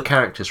see all the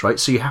characters, right?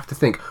 So you have to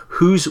think,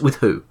 who's with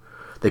who?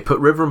 They put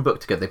River and Book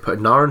together. They put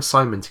Nara and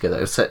Simon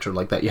together, etc.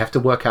 like that. You have to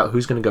work out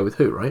who's going to go with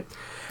who, right?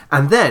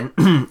 And then,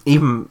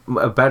 even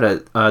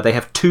better, they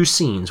have two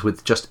scenes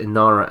with just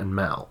Inara and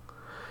Mal.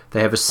 They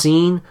have a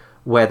scene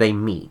where they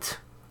meet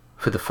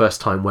for the first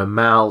time, where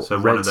Mal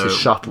rents his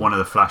shuttle. One of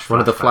the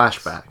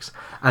flashbacks.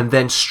 And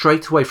then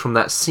straight away from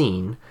that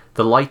scene,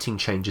 the lighting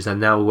changes,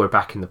 and now we're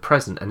back in the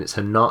present, and it's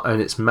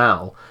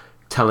Mal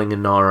telling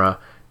Inara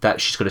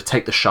that she's got to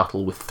take the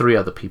shuttle with 3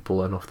 other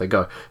people, and off they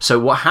go. So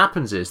what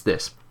happens is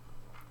this: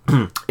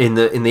 in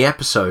the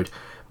episode,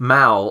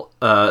 Mal,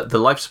 the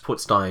life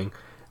support's dying.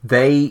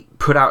 They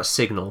put out a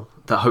signal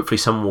that hopefully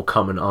someone will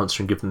come and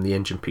answer and give them the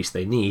engine piece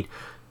they need.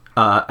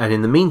 And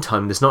in the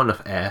meantime, there's not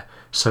enough air,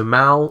 so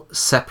Mal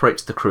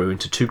separates the crew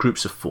into 2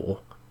 groups of 4,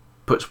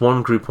 puts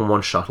one group on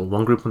one shuttle,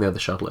 one group on the other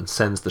shuttle, and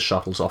sends the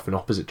shuttles off in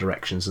opposite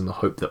directions in the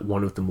hope that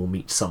one of them will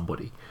meet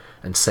somebody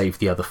and save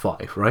the other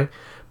 5, right?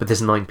 But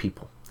there's 9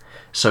 people.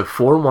 So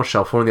 4 on one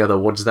shuttle, 4 on the other.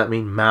 What does that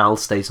mean? Mal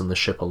stays on the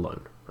ship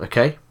alone,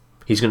 okay?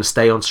 He's going to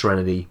stay on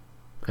Serenity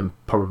and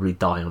probably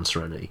die on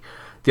Serenity.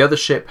 The other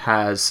ship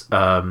has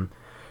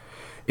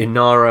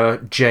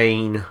Inara,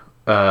 Jane,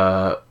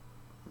 a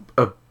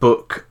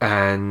Book,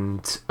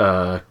 and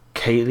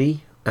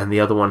Kaylee, and the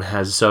other one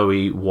has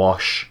Zoe,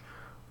 Wash,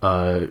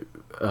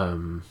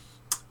 Simon,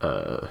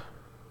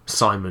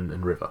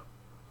 and River.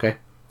 Okay,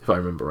 if I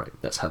remember right,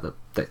 that's how the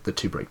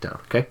 2 break down.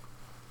 Okay,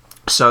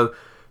 so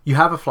you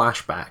have a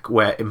flashback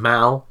where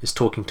Mal is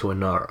talking to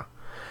Inara,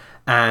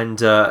 and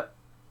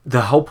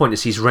the whole point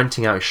is he's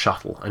renting out his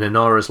shuttle, and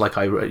Inara's like,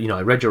 I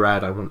read your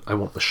ad, I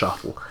want the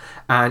shuttle,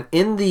 and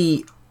in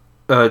the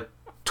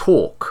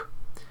talk,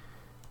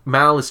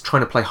 Mal is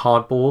trying to play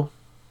hardball,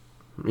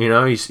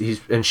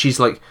 and she's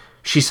like,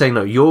 she's saying,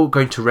 no, you're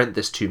going to rent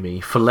this to me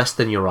for less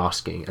than you're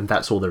asking, and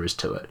that's all there is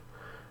to it.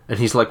 And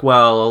he's like,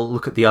 well, I'll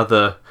look at the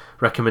other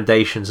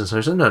recommendations, and so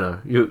he's like,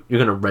 no, you're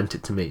going to rent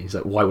it to me. He's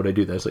like, why would I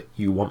do that? It's like,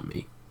 you want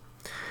me,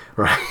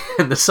 right?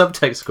 And the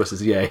subtext, of course,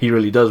 is, yeah, he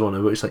really does want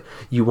to, but it's like,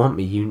 you want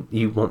me,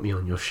 you want me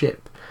on your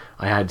ship.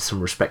 I had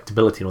some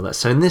respectability and all that.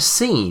 So in this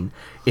scene,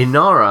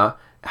 Inara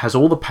has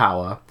all the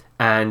power,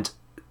 and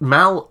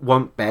Mal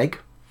won't beg,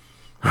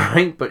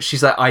 right? But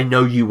she's like, I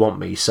know you want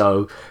me,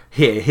 so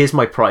here's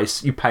my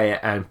price, you pay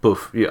it, and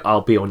boof, I'll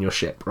be on your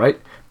ship,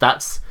 right?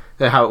 That's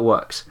how it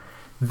works.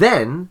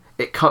 Then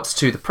it cuts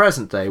to the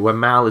present day, where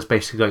Mal is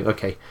basically going,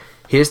 okay,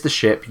 here's the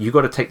ship, you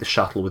got to take the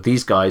shuttle with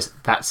these guys,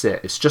 that's it,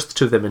 it's just the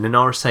two of them. And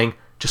Inara's saying,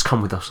 just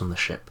come with us on the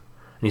ship.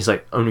 And he's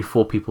like, only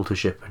 4 people to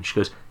ship. And she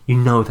goes, you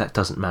know that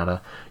doesn't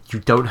matter, you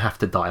don't have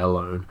to die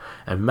alone.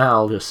 And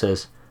Mal just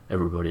says,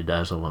 everybody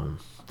dies alone.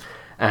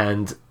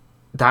 And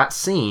that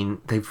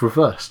scene they've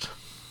reversed.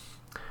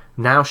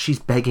 Now she's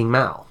begging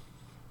Mal,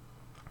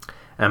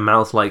 and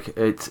Mal's like,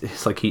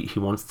 it's like he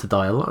wants to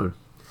die alone.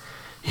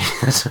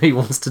 That's what he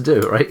wants to do,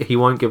 right? He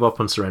won't give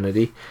up on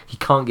Serenity. He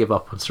can't give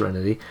up on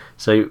Serenity.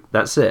 So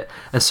that's it.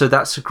 And so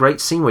that's a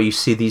great scene where you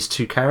see these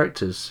two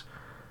characters,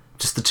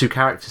 just the two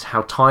characters,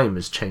 how time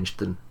has changed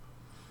them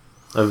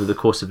over the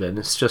course of it. And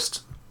it's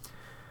just,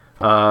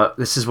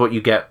 this is what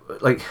you get.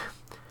 Like,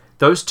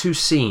 those two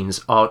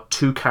scenes are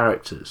two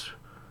characters.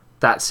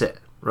 That's it,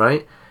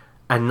 right?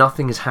 And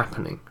nothing is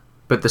happening.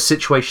 But the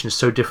situation is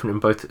so different in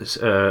both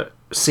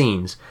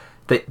scenes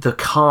that the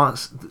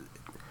cast...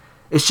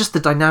 It's just the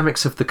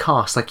dynamics of the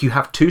cast. Like, you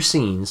have two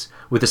scenes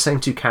with the same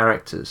two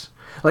characters.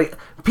 Like,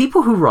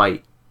 people who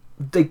write,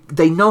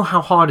 they know how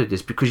hard it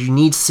is because you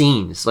need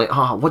scenes. Like,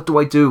 what do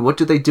I do? What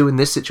do they do in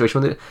this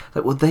situation?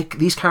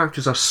 These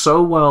characters are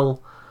so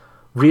well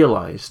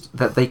realized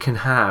that they can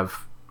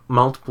have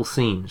multiple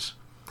scenes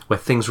where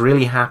things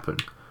really happen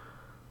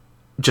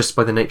just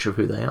by the nature of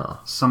who they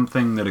are.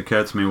 Something that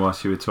occurred to me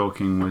whilst you were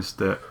talking was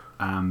that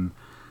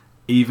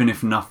even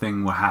if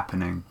nothing were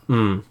happening,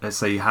 let's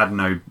say you had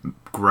no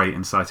great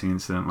inciting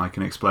incident like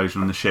an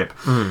explosion on the ship,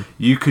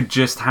 you could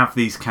just have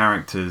these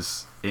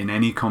characters in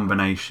any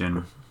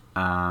combination,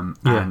 and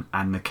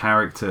the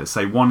character,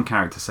 say one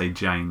character, say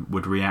Jane,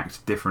 would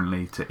react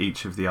differently to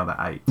each of the other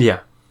 8. Yeah.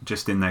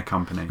 Just in their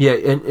company. Yeah,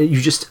 and you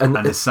just... And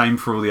the same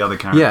for all the other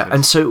characters. Yeah,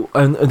 and so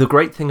and the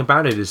great thing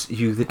about it is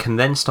you can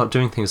then start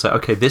doing things like,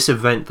 okay, this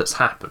event that's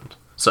happened,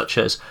 such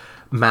as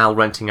Mal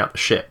renting out the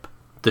ship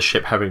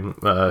having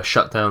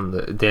shut down,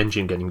 the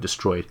engine getting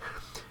destroyed.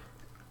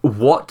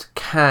 What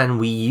can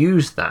we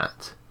use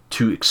that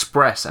to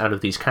express out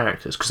of these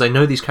characters? Because I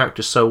know these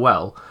characters so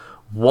well.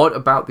 What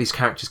about these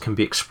characters can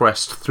be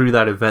expressed through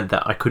that event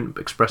that I couldn't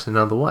express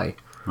another way?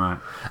 Right.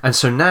 And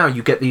so now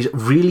you get these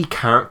really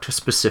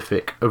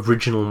character-specific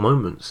original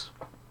moments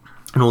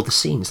in all the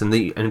scenes.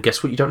 And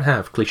guess what you don't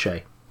have?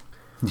 Cliche.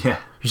 Yeah.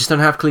 You just don't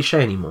have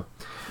cliche anymore.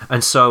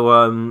 And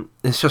so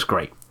it's just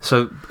great.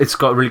 So it's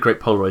got a really great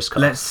polarized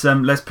cast.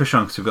 Let's push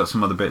on because we've got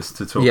some other bits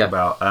to talk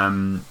about.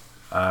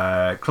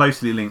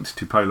 Closely linked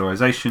to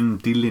polarization,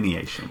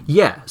 delineation.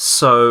 Yeah.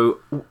 So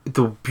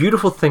the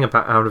beautiful thing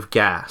about Out of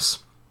Gas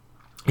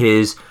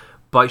is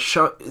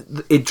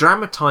it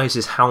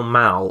dramatizes how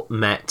Mal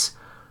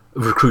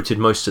recruited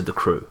most of the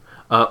crew.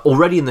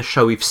 Already in the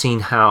show, we've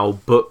seen how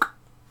Book,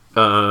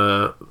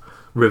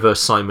 River,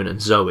 Simon, and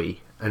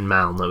Zoe and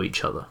Mal know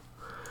each other.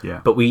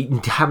 Yeah. But we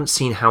haven't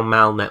seen how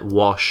Mal met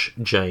Wash,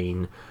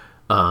 Jane,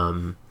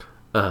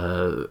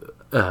 Kaylee,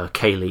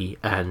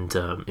 and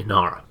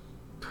Inara.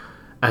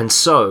 And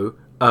so,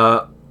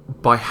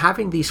 by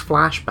having these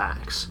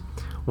flashbacks,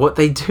 what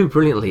they do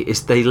brilliantly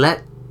is they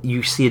let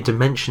you see a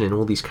dimension in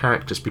all these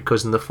characters,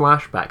 because in the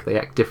flashback they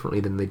act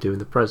differently than they do in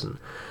the present.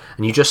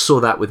 And you just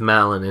saw that with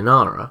Mal and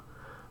Inara,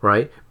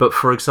 right? But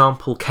for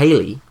example,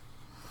 Kaylee,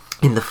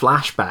 in the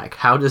flashback,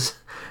 how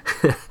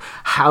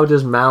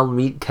does Mal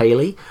meet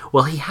Kaylee?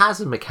 Well, he has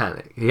a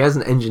mechanic. He has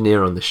an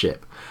engineer on the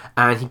ship.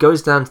 And he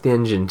goes down to the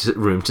engine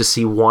room to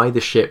see why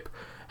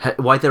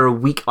they're a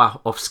week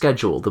off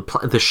schedule.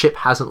 The ship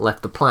hasn't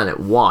left the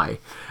planet. Why?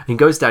 And he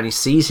goes down, he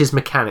sees his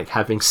mechanic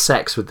having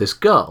sex with this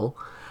girl,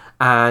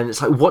 and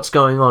it's like, what's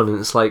going on? And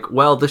it's like,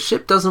 well, the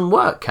ship doesn't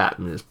work,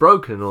 Captain. It's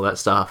broken and all that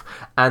stuff.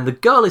 And the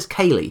girl is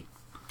Kaylee.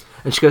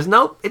 And she goes,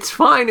 nope, it's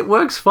fine. It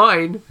works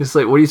fine. It's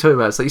like, what are you talking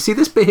about? It's like, you see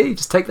this bit here? You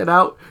just take that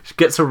out. She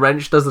gets a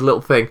wrench, does the little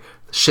thing.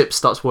 The ship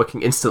starts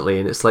working instantly.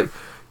 And it's like,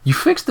 you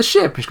fixed the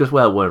ship. And she goes,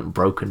 well, it weren't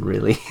broken,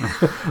 really.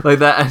 Like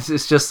that. And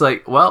it's just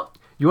like, well,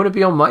 you want to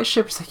be on my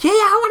ship? It's like, yeah,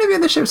 I want to be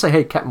on the ship. It's like,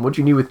 hey, Captain, what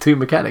do you need with 2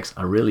 mechanics?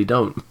 I really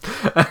don't.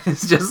 And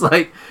it's just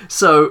like,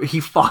 so he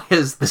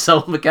fires this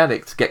old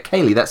mechanic to get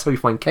Kaylee. That's how we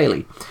find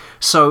Kaylee.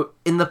 So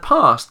in the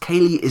past,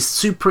 Kaylee is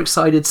super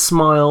excited,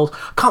 smiled,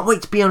 can't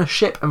wait to be on a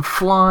ship and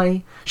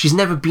fly. She's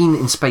never been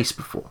in space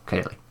before,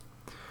 Kaylee.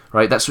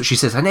 Right? That's what she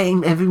says. I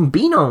ain't ever even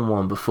been on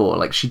one before.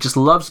 Like, she just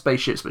loves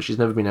spaceships, but she's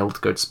never been able to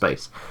go to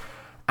space.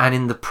 And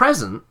in the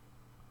present,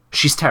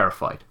 she's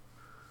terrified.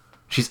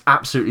 She's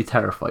absolutely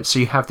terrified. So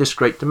you have this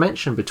great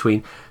dimension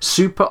between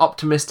super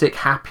optimistic,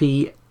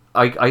 happy,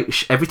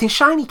 everything's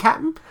shiny,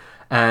 Captain,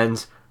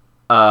 and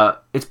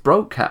it's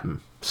broke,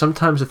 Captain.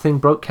 Sometimes a thing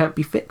broke can't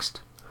be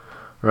fixed.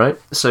 Right?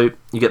 So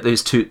you get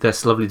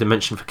this lovely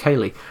dimension for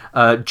Kaylee.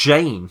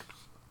 Jane.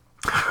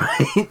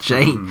 Right?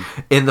 Jane.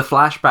 In the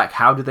flashback,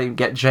 how do they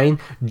get Jane?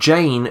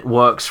 Jane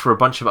works for a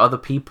bunch of other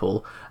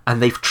people,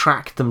 and they've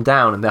tracked them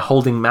down, and they're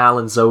holding Mal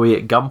and Zoe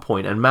at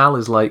gunpoint. And Mal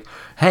is like,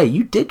 hey,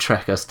 you did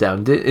track us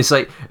down. It's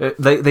like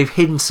they've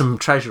hidden some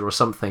treasure or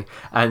something.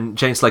 And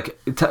Jane's like,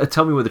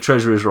 tell me where the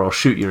treasure is or I'll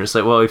shoot you. And it's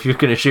like, well, if you're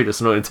going to shoot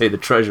us, I'm not going to tell you the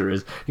treasure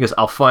is. He goes,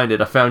 I'll find it.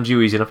 I found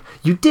you easy enough.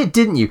 You did,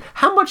 didn't you?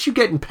 How much you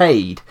getting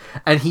paid?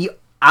 And he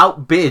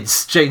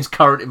outbids Jane's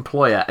current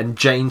employer, and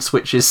Jane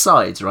switches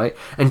sides, right?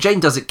 And Jane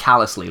does it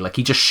callously, like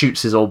he just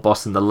shoots his old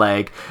boss in the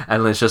leg,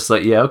 and it's just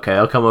like, yeah, okay,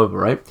 I'll come over,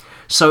 right?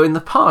 So in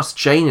the past,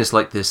 Jane is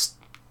like this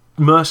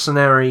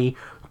mercenary,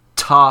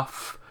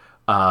 tough,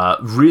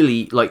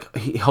 really like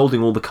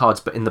holding all the cards,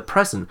 but in the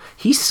present,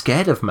 he's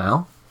scared of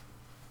Mal.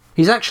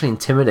 He's actually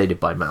intimidated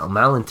by Mal.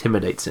 Mal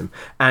intimidates him,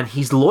 and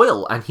he's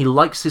loyal, and he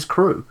likes his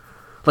crew.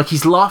 Like,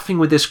 he's laughing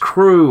with his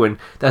crew, and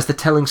as they're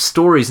telling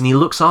stories, and he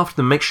looks after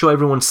them, makes sure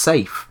everyone's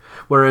safe.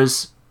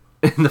 Whereas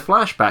in the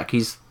flashback,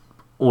 he's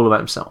all about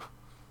himself,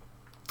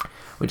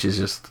 which is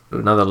just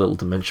another little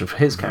dimension for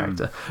his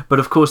character. But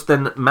of course,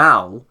 then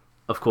Mal,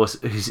 of course,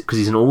 because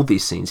he's in all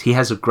these scenes, he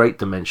has a great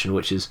dimension,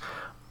 which is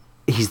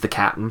he's the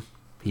captain,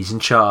 he's in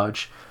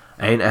charge.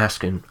 I ain't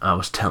asking, I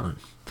was telling.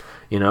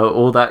 You know,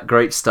 all that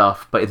great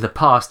stuff. But in the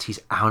past, he's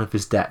out of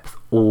his depth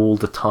all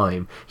the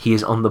time. He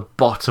is on the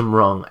bottom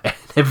rung in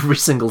every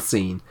single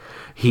scene.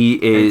 He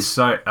is...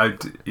 So,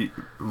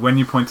 when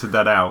you pointed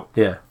that out,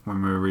 yeah,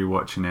 when we were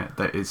rewatching it,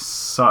 that is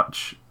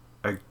such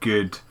a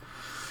good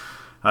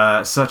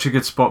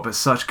spot, but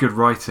such good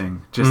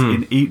writing. Just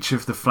in each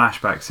of the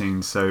flashback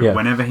scenes. So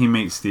whenever he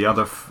meets the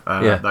other,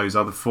 those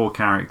other four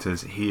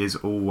characters, he is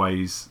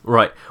always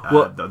right.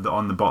 Well,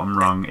 on the bottom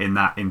rung in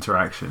that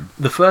interaction.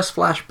 The first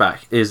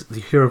flashback is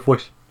you hear a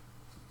voice.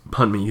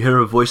 Pardon me. You hear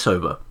a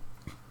voiceover,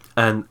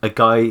 and a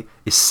guy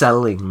is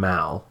selling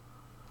Mal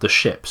the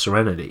ship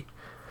Serenity,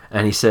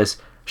 and he says,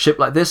 "Ship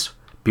like this,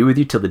 be with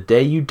you till the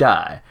day you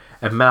die."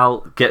 And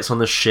Mal gets on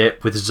the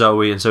ship with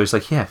Zoe, and Zoe's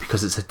like, "Yeah,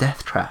 because it's a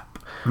death trap."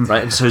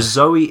 Right, and so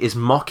Zoe is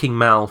mocking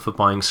Mal for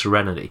buying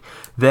Serenity.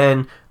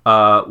 Then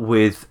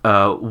with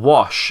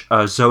Wash,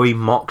 Zoe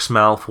mocks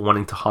Mal for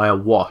wanting to hire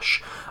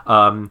Wash.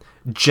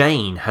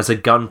 Jane has a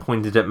gun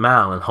pointed at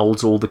Mal and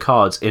holds all the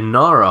cards.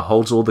 Inara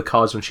holds all the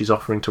cards when she's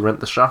offering to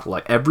rent the shuttle.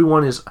 Like,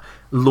 everyone is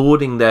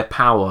lauding their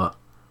power.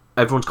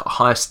 Everyone's got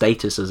higher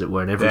status, as it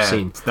were, in every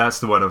scene. That's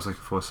the word I was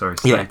looking for. Sorry,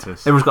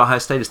 status. Yeah, everyone's got higher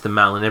status than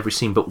Mal in every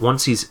scene. But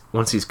once he's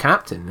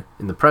captain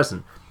in the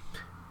present,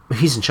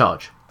 he's in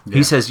charge. Yeah.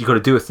 He says, you got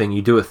to do a thing,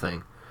 you do a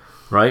thing,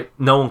 right?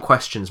 No one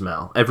questions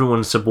Mal.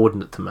 Everyone's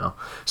subordinate to Mal.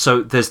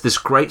 So there's this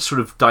great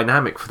sort of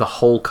dynamic for the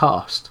whole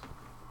cast,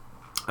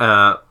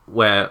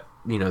 where,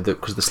 you know,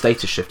 because the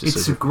status shift is...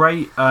 It's a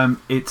great...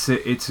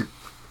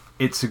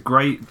 It's a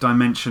great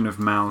dimension of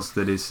Mal's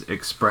that is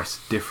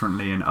expressed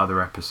differently in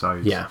other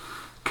episodes. Yeah.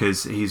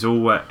 Because he's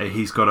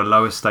got a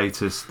lower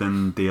status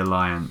than the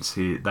Alliance.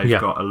 They've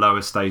got a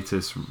lower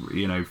status,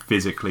 you know,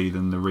 physically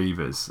than the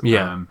Reavers.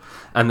 Yeah,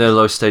 and they're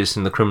low status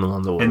in the criminal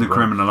underworld. In the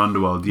criminal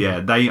underworld,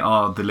 they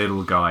are the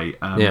little guy.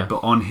 But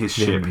on his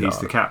ship, he's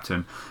the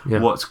captain. Yeah.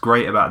 What's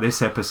great about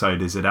this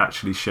episode is it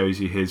actually shows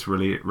you his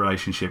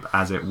relationship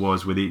as it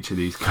was with each of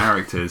these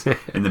characters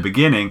in the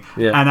beginning,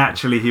 and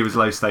actually he was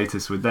low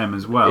status with them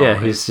as well. Yeah,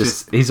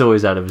 he's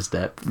always out of his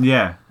depth.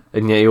 Yeah,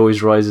 and he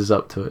always rises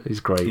up to it. He's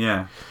great.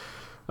 Yeah.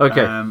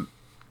 Okay.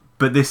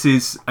 But this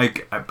is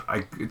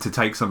to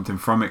take something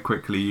from it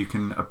quickly. You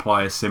can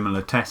apply a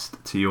similar test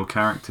to your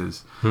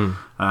characters.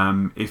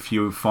 If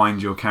you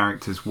find your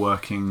characters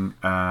working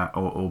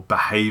or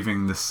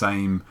behaving the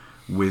same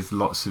with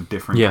lots of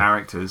different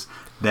characters,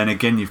 then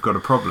again you've got a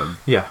problem.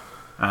 Yeah.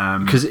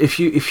 Because if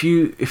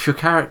your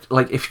character,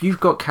 like, if you've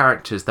got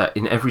characters that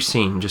in every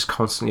scene just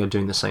constantly are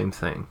doing the same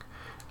thing,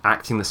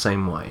 acting the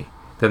same way,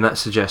 then that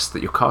suggests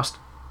that your cast,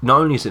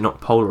 not only is it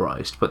not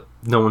polarized, but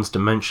no one's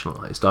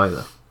dimensionalized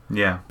either.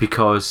 Yeah.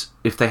 Because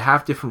if they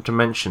have different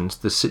dimensions,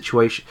 the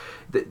situation...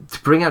 To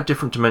bring out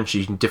different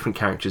dimensions, you need different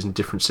characters in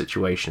different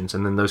situations,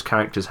 and then those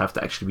characters have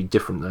to actually be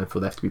different,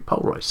 therefore they have to be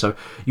polarized. So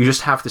you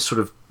just have this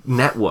sort of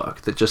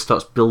network that just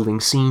starts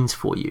building scenes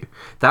for you.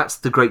 That's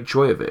the great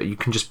joy of it. You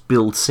can just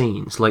build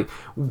scenes. Like,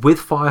 with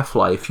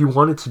Firefly, if you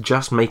wanted to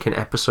just make an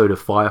episode of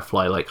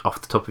Firefly, like,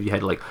 off the top of your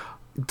head, like,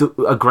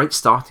 a great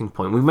starting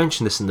point... We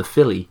mentioned this in the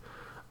Philly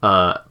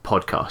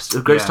podcast.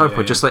 A great starting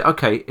point, just like,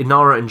 okay,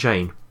 Inara and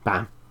Jane,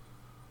 bam.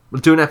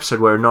 We'll do an episode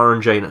where Inara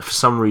and Jane, for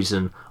some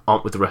reason,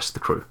 aren't with the rest of the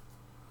crew.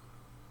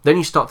 Then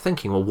you start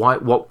thinking,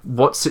 well,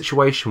 what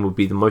situation would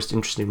be the most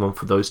interesting one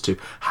for those two?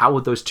 How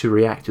would those two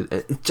react?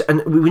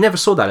 And we never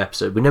saw that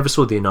episode. We never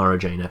saw the Inara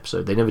Jane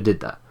episode. They never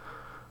did that.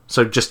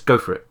 So just go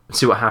for it and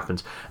see what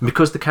happens. And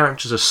because the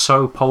characters are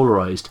so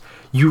polarized,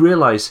 you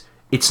realize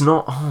it's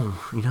not,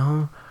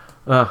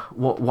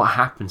 what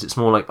happens? It's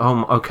more like,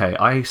 okay,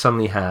 I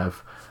suddenly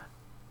have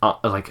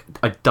like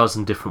a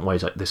dozen different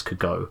ways like this could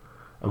go,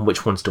 and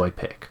which ones do I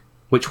pick?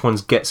 Which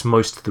ones gets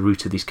most to the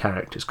root of these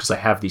characters? Because I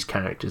have these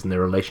characters and their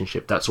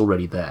relationship that's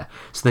already there.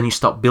 So then you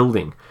start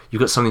building.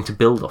 You've got something to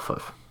build off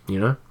of. You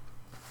know,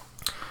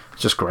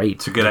 it's just great.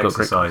 It's a good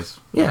exercise.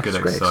 Yeah, good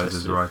exercise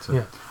as a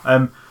writer.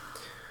 Yeah.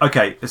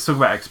 Okay, let's talk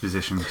about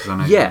exposition, because I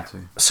know you want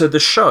to. So the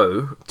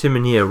show, Tim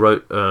Minear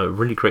wrote a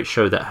really great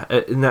show that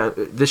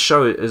this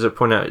show, as I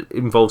point out,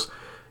 involves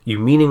you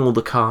meeting all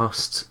the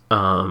cast.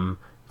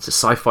 It's a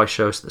sci-fi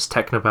show, so there's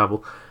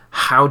technobabble.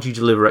 How do you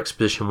deliver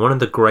exposition? One of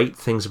the great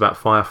things about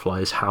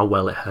Firefly is how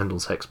well it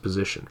handles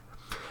exposition.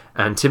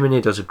 And Tim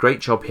Minear does a great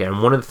job here,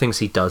 and one of the things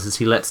he does is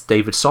he lets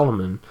David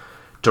Solomon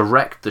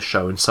direct the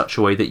show in such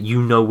a way that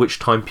you know which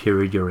time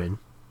period you're in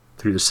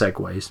through the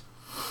segues.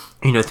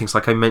 You know, things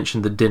like I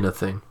mentioned the dinner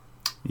thing.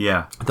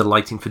 Yeah. The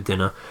lighting for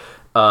dinner.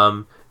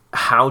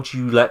 How do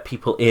you let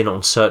people in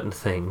on certain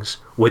things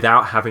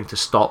without having to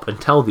stop and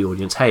tell the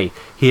audience, hey,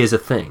 here's a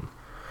thing?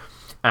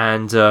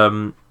 And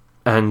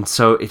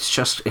so it's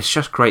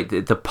just great.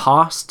 The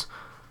past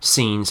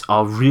scenes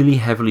are really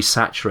heavily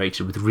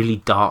saturated with really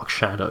dark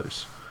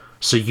shadows.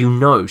 So you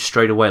know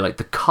straight away, like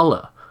the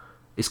colour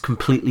is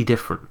completely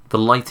different. The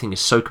lighting is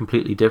so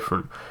completely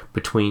different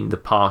between the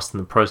past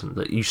and the present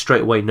that you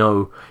straight away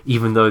know,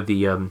 even though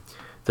the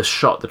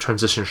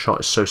transition shot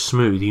is so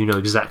smooth, you know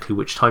exactly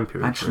which time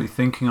period. Actually,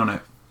 thinking on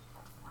it,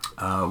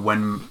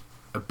 when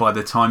by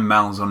the time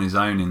Mal's on his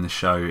own in the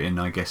show, in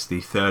I guess the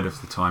third of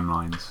the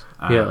timelines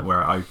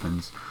where it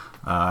opens,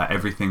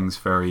 everything's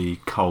very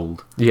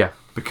cold. Yeah.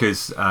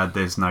 Because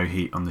there's no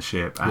heat on the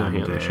ship,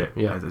 and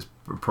there's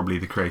probably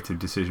the creative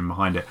decision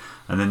behind it.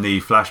 And then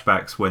the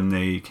flashbacks when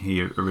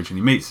he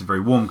originally meets is very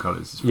warm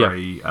colours. It's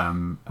very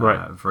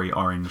very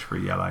orange,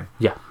 very yellow.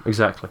 Yeah,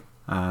 exactly.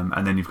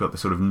 And then you've got the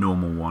sort of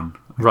normal one,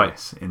 I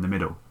guess, in the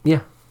middle.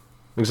 Yeah,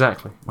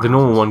 exactly. Wow. The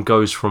normal one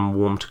goes from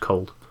warm to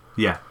cold.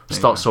 Yeah.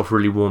 Starts off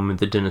really warm with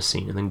the dinner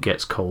scene and then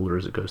gets colder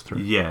as it goes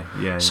through.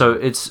 Yeah. So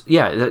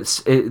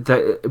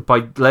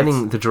by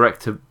letting the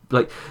director,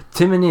 like,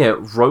 Tim Minear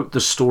wrote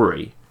the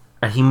story,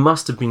 and he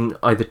must have been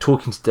either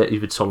talking to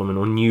David Solomon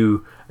or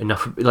knew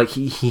enough. Like,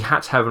 he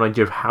had to have an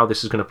idea of how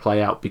this is going to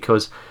play out,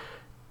 because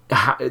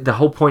the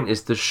whole point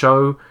is the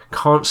show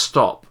can't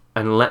stop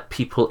and let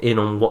people in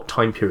on what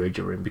time period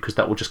you're in, because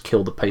that will just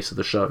kill the pace of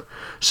the show.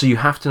 So you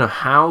have to know,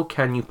 how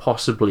can you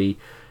possibly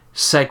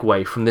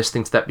segue from this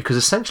thing to that, because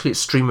essentially it's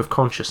stream of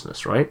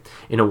consciousness, right,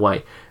 in a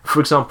way. For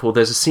example,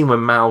 there's a scene where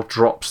Mal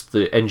drops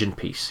the engine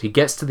piece. He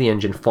gets to the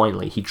engine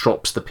finally, he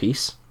drops the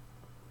piece,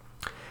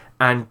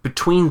 and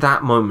between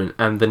that moment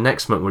and the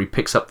next moment where he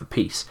picks up the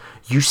piece,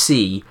 you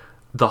see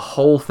the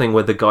whole thing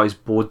where the guys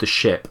board the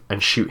ship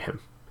and shoot him.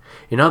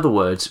 In other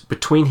words,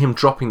 between him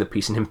dropping the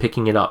piece and him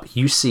picking it up,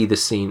 you see the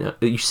scene,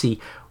 you see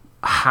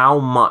how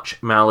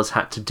much Mal has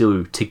had to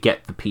do to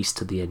get the piece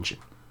to the engine.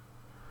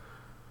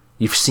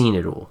 You've seen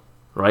it all,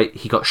 right?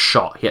 He got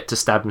shot. He had to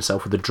stab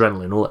himself with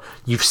adrenaline. All that.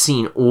 You've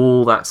seen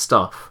all that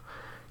stuff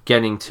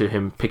getting to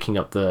him picking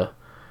up the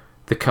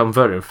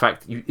converter. In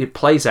fact, it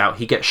plays out.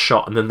 He gets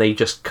shot, and then they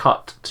just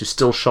cut to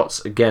still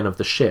shots again of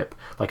the ship,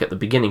 like at the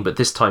beginning. But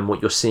this time,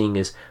 what you're seeing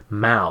is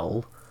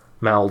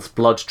Mal's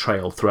blood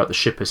trail throughout the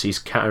ship as he's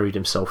carried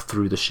himself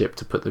through the ship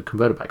to put the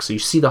converter back. So you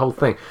see the whole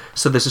thing.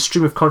 So there's a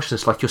stream of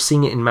consciousness, like you're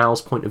seeing it in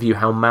Mal's point of view,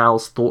 how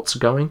Mal's thoughts are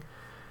going.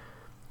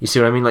 You see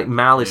what I mean? Like,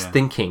 Mal is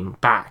thinking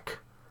back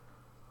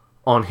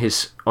on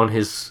his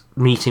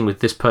meeting with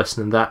this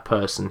person and that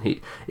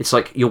person. It's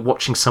like you're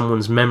watching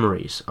someone's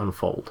memories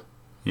unfold.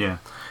 Yeah.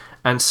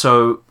 And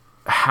so,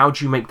 how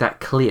do you make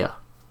that clear?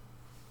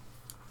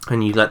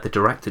 And you let the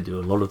director do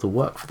a lot of the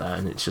work for that,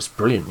 and it's just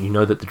brilliant. You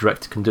know that the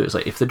director can do it. It's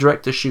like, if the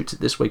director shoots it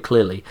this way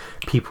clearly,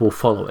 people will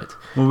follow it.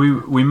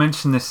 Well, we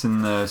mentioned this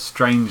in the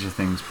Stranger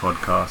Things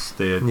podcast,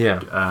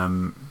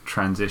 the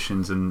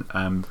transitions,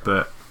 and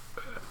but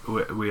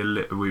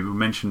we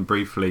mentioned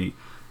briefly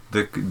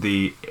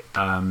the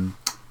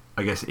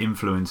I guess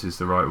influence is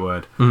the right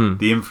word. Mm.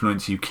 The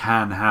influence you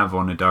can have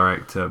on a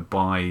director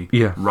by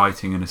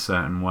writing in a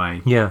certain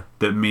way. Yeah,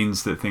 that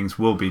means that things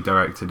will be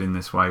directed in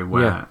this way.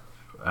 Where,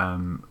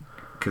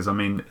 because I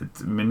mean,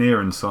 Minear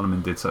and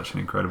Solomon did such an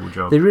incredible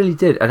job. They really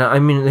did, and I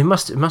mean, it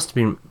must have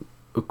been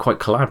quite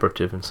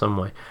collaborative in some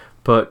way.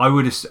 But I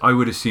would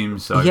assume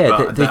so. Yeah,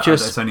 but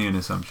that's only an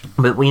assumption.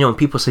 But when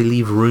people say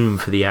leave room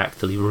for the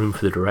actor, leave room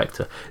for the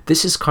director,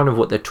 this is kind of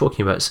what they're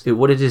talking about.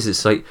 What it is,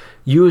 it's like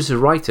you as a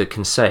writer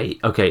can say,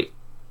 okay,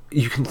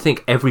 you can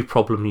think every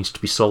problem needs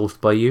to be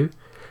solved by you.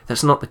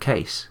 That's not the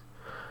case.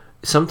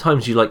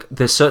 Sometimes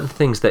there's certain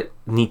things that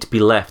need to be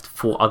left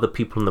for other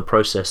people in the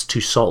process to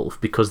solve,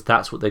 because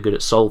that's what they're good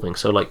at solving.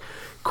 So, like,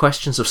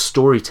 questions of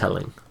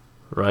storytelling,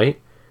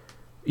 right?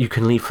 You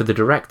can leave for the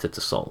director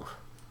to solve.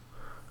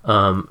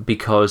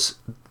 Because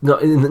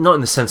not in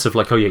the sense of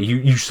like, oh yeah,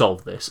 you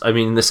solve this. I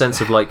mean, in the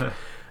sense of like,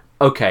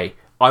 okay,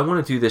 I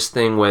want to do this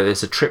thing where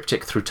there's a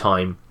triptych through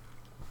time,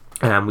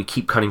 and we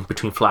keep cutting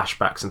between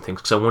flashbacks and things,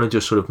 because I want to do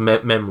a sort of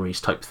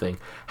memories type thing.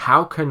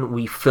 How can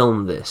we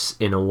film this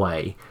in a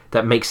way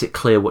that makes it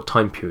clear what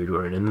time period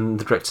we're in? And then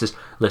the director says,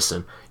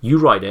 listen, you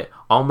write it,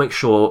 I'll make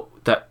sure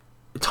that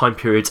time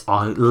periods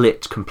are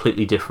lit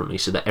completely differently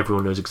so that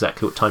everyone knows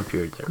exactly what time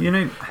period they're in.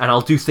 And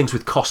I'll do things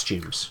with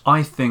costumes.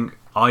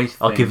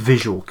 I'll give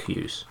visual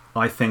cues.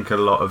 I think a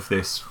lot of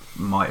this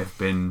might have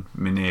been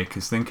Minear,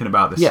 because thinking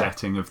about the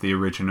setting of the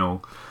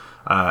original,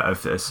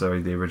 of the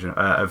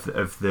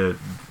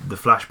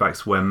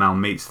flashbacks where Mal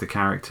meets the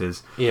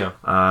characters. Yeah.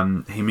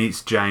 He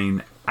meets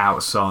Jane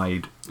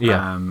outside.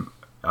 Yeah.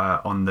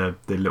 On the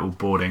little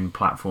boarding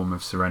platform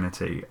of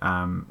Serenity.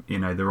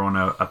 They're on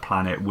a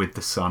planet with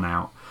the sun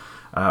out.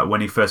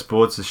 When he first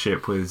boards the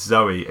ship with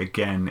Zoe,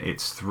 again,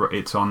 it's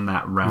on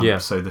that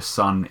ramp, so the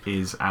sun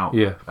is out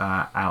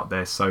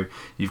there. So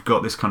you've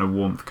got this kind of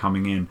warmth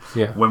coming in.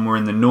 Yeah. When we're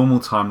in the normal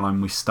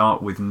timeline, we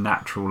start with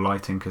natural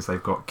lighting because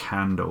they've got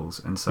candles,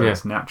 and so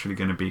it's naturally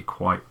going to be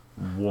quite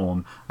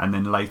warm. And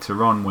then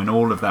later on, when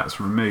all of that's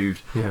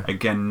removed,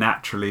 again,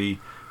 naturally,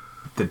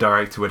 the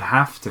director would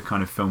have to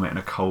kind of film it in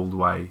a cold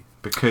way.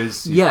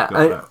 Because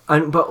but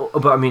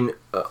I mean,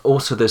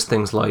 also there's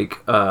things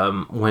like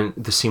when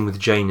the scene with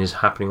Jane is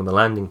happening on the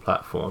landing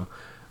platform.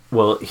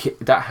 Well,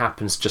 that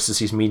happens just as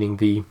he's meeting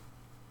the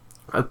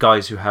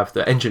guys who have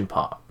the engine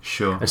part.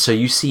 Sure. And so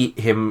you see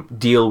him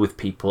deal with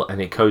people,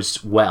 and it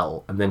goes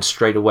well, and then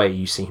straight away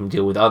you see him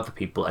deal with other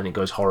people, and it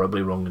goes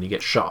horribly wrong, and he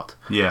gets shot.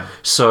 Yeah.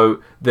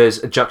 So there's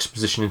a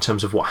juxtaposition in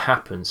terms of what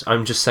happens.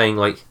 I'm just saying,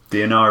 like,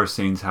 the Inara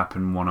scenes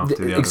happen one after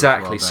the other.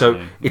 Exactly.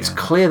 So it's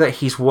clear that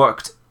he's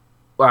worked.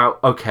 Wow,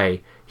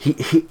 okay.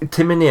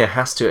 Tim Minear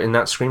has to, in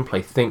that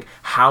screenplay, think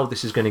how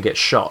this is going to get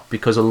shot,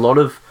 because a lot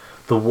of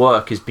the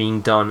work is being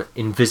done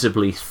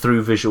invisibly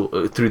through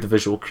the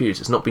visual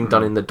cues. It's not being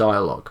done in the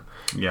dialogue.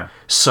 Yeah.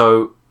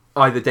 So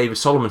either David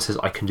Solomon says,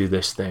 I can do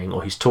this thing,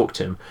 or he's talked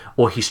to him,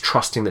 or he's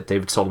trusting that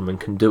David Solomon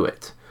can do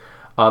it.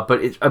 But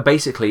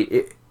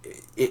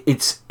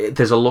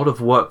there's a lot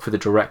of work for the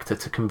director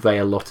to convey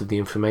a lot of the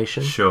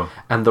information. Sure.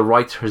 And the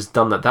writer has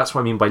done that. That's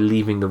what I mean by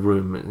leaving the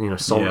room.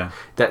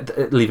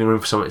 Leaving room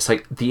for someone. It's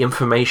like the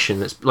information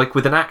that's like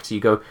with an actor.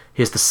 You go,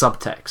 here's the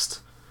subtext.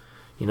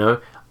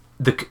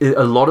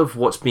 A lot of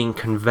what's being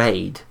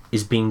conveyed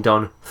is being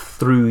done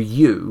through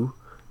you,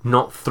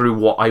 not through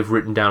what I've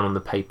written down on the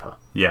paper.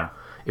 Yeah.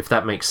 If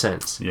that makes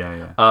sense.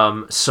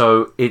 Yeah.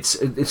 So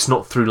it's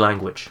not through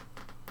language.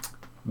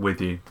 With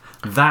you.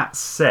 That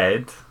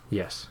said.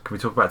 Yes. Can we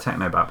talk about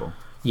Technobabble?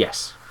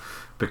 Yes.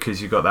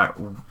 Because you got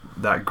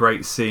that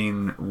great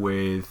scene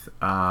with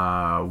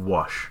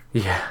Wash.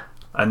 Yeah.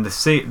 And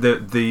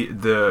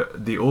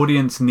the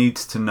audience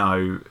needs to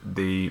know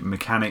the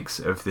mechanics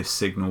of this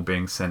signal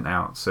being sent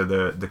out. So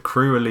the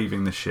crew are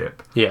leaving the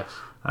ship. Yes.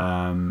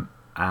 Or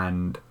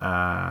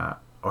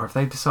have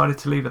they decided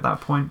to leave at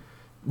that point?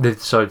 They've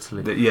decided to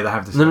leave. They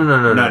have decided.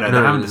 No, they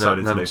haven't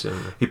decided to leave.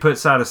 Absolutely. He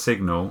puts out a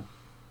signal.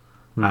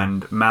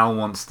 And Mal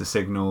wants the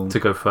signal to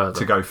go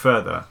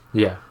further.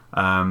 Yeah.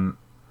 And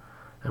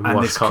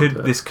this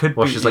could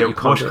Wash be is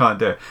like, Wash can't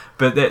do it.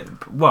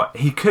 But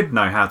he could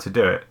know how to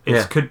do it.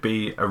 It could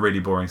be a really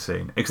boring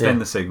scene.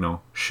 Extend the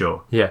signal,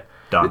 sure. Yeah.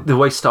 Done. The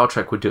way Star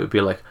Trek would do it would be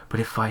like,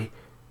 but if I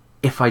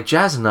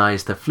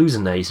jazzenize the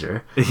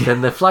Flusenizer,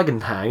 then the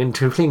Flagentang and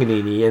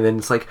Flinganini, and then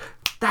it's like,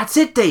 that's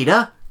it,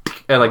 Data.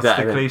 And like What's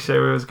that. the cliche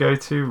we always go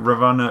to?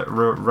 Run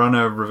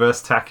a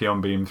reverse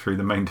tachyon beam through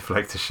the main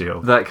deflector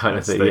shield. That kind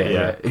of thing,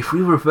 yeah. If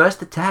we reverse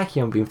the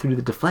tachyon beam through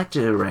the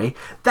deflector array,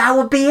 that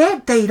would be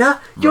it, Data.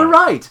 You're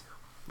right.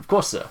 Of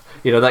course, sir.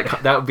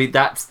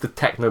 That's the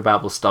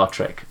Technobabble Star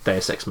Trek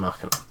Deus Ex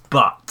Machina.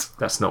 But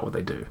that's not what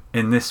they do.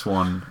 In this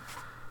one,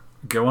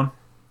 go on.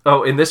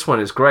 Oh, in this one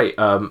it's great.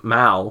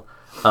 Mal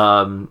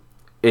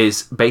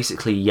is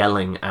basically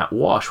yelling at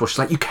Wash. Wash is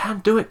like, you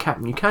can't do it,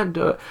 Captain. You can't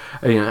do it.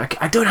 And,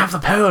 I don't have the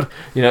power.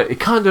 You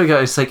can't do it.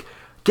 It's like,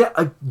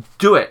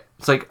 do it.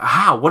 It's like,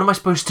 how? What am I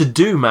supposed to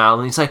do, Mal?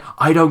 And he's like,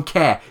 I don't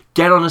care.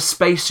 Get on a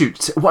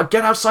spacesuit. What?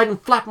 Get outside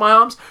and flap my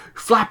arms.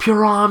 Flap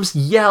your arms.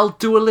 Yell.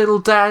 Do a little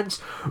dance.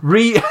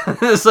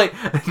 It's like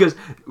he goes.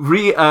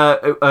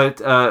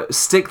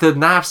 Stick the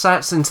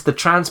navsats into the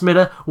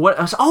transmitter. What?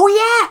 I was, oh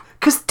yeah,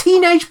 because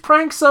teenage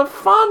pranks are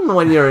fun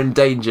when you're in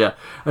danger.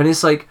 And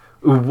it's like,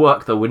 it would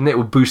work though, wouldn't it? It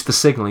would boost the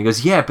signal. He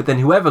goes, yeah, but then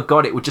whoever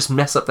got it would just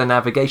mess up their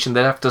navigation.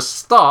 They'd have to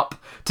stop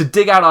to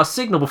dig out our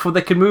signal before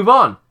they could move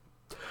on.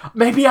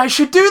 Maybe I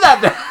should do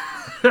that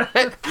then.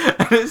 And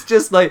it's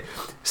just like,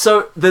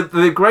 so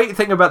the great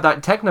thing about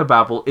that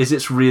Technobabble is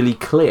it's really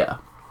clear.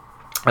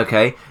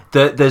 Okay,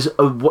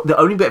 the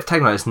only bit of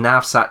techno is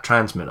navsat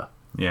transmitter.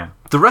 Yeah.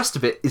 The rest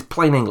of it is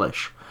plain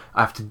English.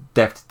 They have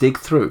to dig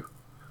through,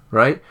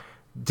 right?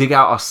 Dig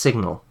out our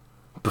signal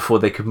before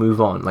they could move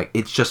on. Like,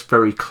 it's just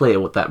very clear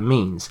what that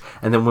means.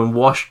 And then when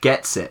Wash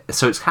gets it,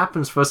 so it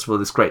happens, first of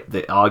all, it's great,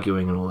 the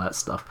arguing and all that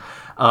stuff.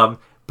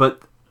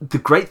 But the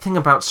great thing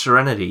about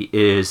Serenity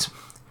is,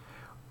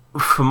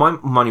 for my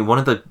money, one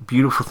of the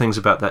beautiful things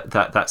about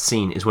that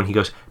scene is when he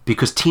goes,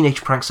 because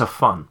teenage pranks are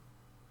fun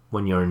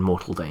when you're in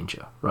mortal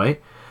danger,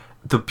 right?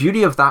 The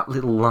beauty of that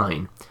little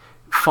line,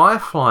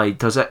 Firefly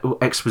does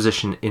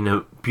exposition in a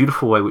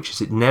beautiful way, which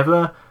is it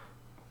never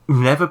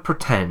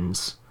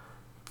pretends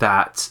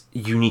that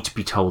you need to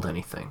be told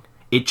anything.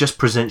 It just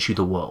presents you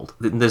the world.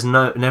 There's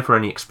never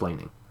any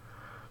explaining,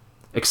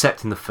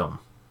 except in the film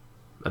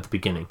at the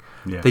beginning.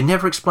 Yeah. They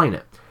never explain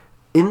it.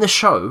 In the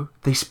show,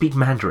 they speak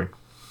Mandarin.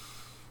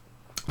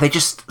 They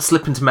just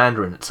slip into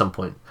Mandarin at some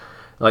point.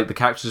 Like, the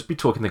characters just be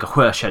talking, they go,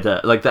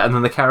 like that, and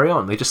then they carry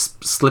on. They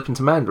just slip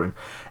into Mandarin.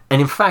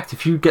 And in fact,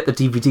 if you get the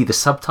DVD, the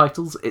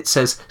subtitles, it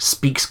says,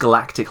 speaks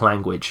galactic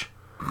language.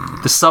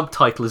 The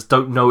subtitle is,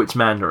 don't know it's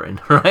Mandarin,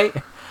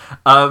 right?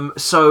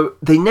 So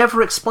they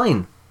never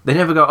explain. They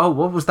never go, oh,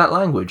 what was that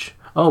language?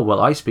 oh, well,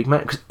 I speak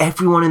Mandarin. Because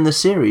everyone in the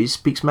series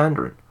speaks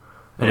Mandarin.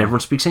 And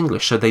everyone speaks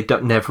English, so they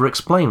don't never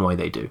explain why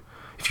they do.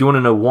 If you want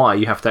to know why,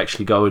 you have to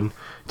actually go and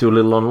do a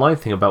little online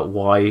thing about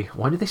why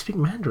do they speak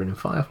Mandarin in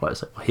Firefly.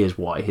 It's like, well, here's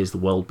why, here's the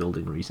world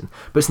building reason.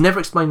 But it's never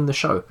explained in the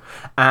show.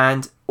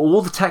 And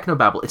all the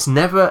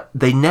technobabble,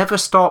 they never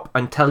stop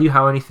and tell you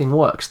how anything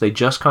works. They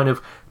just kind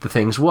of, the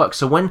things work.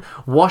 So when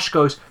Wash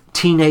goes,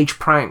 teenage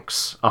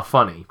pranks are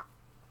funny,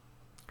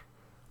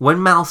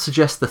 when Mal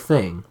suggests the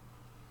thing,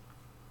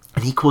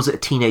 and he calls it a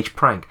teenage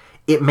prank,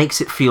 it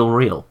makes it feel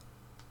real.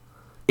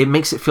 It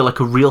makes it feel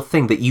like a real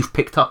thing that you've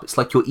picked up. It's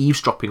like you're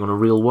eavesdropping on a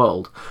real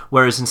world.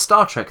 Whereas in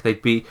Star Trek,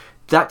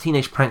 that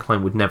teenage prank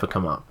line would never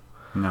come up.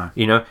 No.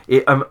 You know,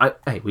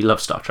 hey, we love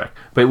Star Trek,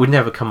 but it would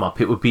never come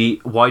up. It would be,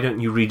 why don't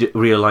you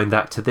realign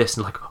that to this?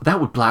 And like, that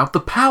would blow out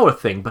the power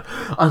thing. But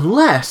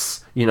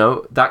unless, you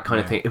know, that kind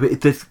of thing.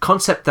 The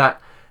concept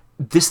that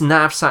this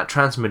NavSat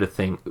transmitter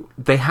thing,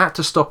 they had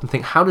to stop and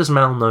think, how does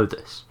Mal know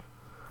this?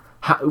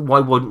 Why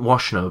wouldn't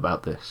Wash know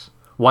about this?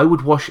 Why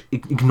would Wash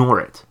ignore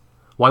it?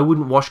 Why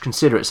wouldn't Wash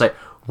consider it? Say,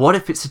 what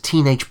if it's a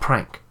teenage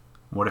prank?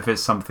 What if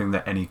it's something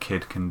that any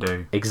kid can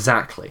do?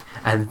 Exactly.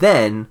 And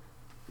then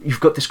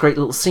you've got this great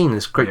little scene,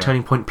 this great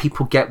turning point.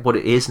 People get what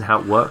it is and how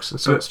it works, and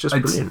so it's just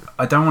brilliant.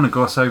 I don't want to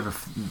gloss over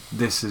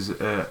this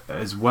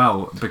as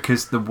well,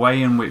 because the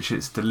way in which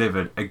it's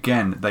delivered,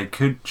 again, they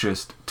could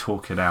just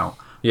talk it out.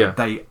 Yeah.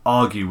 They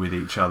argue with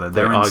each other.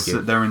 They're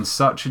in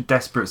such a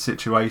desperate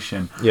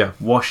situation. Yeah.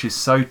 Wash is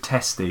so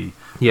testy.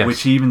 Yes.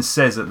 Which he even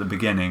says at the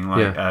beginning,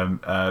 like,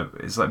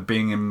 it's like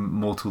being in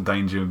mortal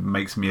danger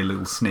makes me a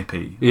little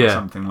snippy, or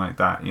something like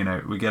that. You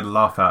know, we get a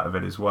laugh out of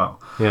it as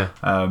well. Yeah.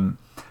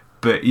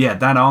 But yeah,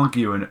 that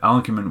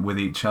argument with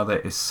each other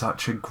is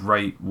such a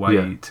great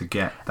way to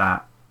get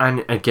that.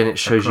 And again, it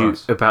shows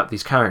across. you about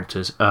these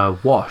characters.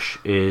 Wash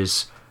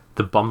is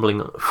the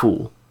bumbling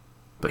fool,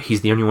 but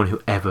he's the only one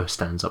who ever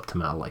stands up to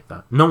Mal like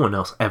that. No one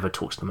else ever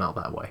talks to Mal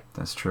that way.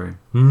 That's true.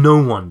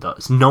 No one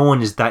does. No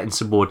one is that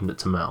insubordinate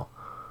to Mal.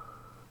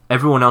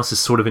 Everyone else is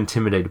sort of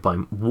intimidated by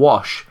him.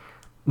 Wash,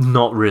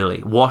 not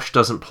really. Wash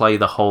doesn't play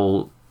the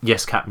whole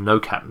yes captain, no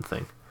captain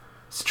thing.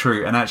 It's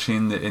true, and actually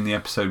in the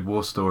episode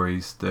War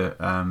Stories that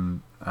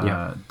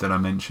that I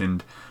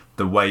mentioned,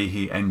 the way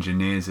he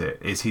engineers it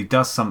is he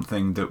does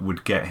something that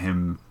would get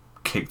him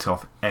kicked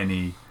off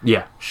any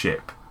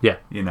ship. Yeah,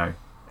 you know,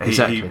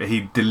 exactly.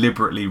 He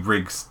deliberately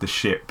rigs the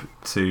ship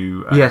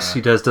to. Yes,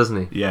 he does,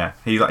 doesn't he? Yeah,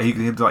 he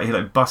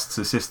busts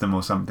a system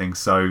or something,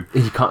 so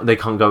they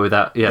can't go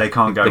without. Yeah, they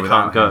can't go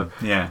without him.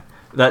 Yeah,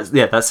 that's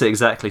it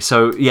exactly.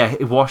 So yeah,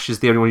 Wash is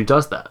the only one who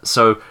does that.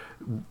 So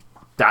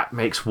that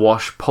makes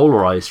Wash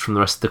polarized from the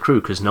rest of the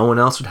crew, because no one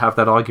else would have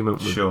that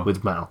argument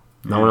with Mal.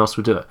 No one else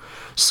would do it.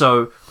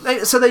 So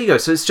there you go.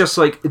 So it's just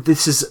like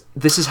this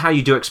is how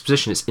you do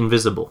exposition. It's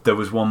invisible. There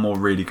was one more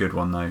really good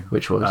one though.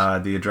 Which was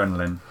the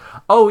adrenaline.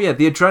 Oh yeah,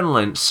 the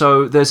adrenaline.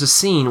 So there's a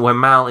scene where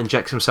Mal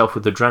injects himself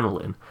with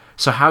adrenaline.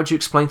 So how do you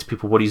explain to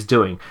people what he's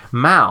doing?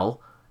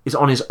 Mal is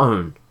on his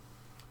own.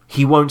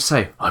 He won't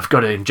say, I've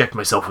got to inject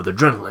myself with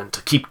adrenaline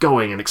to keep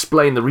going and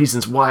explain the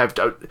reasons why I've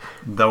done.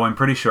 Though I'm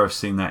pretty sure I've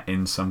seen that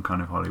in some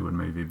kind of Hollywood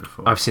movie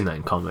before. I've seen that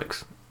in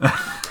comics.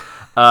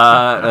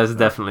 That's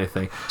definitely a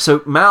thing.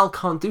 So Mal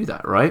can't do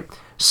that, right?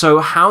 So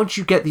how do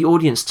you get the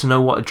audience to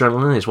know what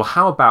adrenaline is? Well,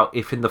 how about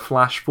if in the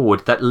flash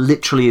forward, that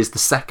literally is the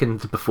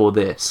second before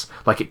this,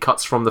 like it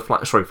cuts from the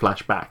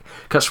flashback,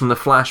 cuts from the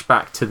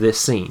flashback to this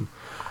scene.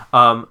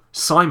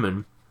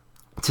 Simon,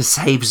 to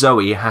save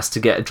Zoe, has to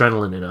get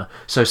adrenaline in her.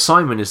 So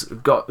Simon has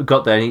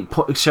got there, and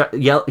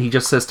he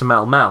just says to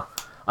Mal,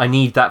 I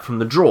need that from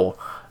the drawer.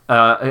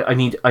 I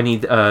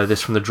need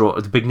this from the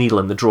drawer, the big needle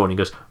in the drawer. And he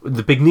goes,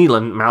 the big needle,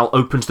 and Mal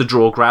opens the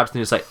drawer, grabs it,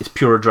 and it's like, it's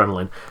pure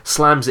adrenaline.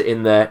 Slams it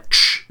in there,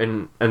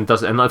 and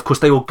does it. And of course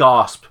they all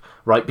gasp,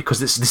 right?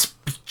 Because it's this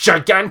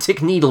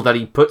gigantic needle that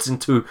he puts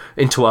into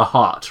her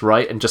heart,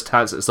 right? And just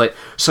has it. It's like,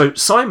 so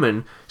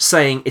Simon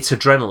saying it's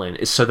adrenaline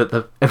is so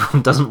that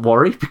everyone doesn't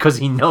worry, because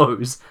he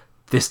knows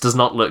this does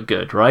not look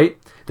good, right?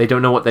 They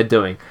don't know what they're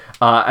doing.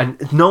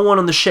 And no one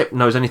on the ship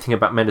knows anything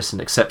about medicine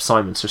except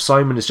Simon. So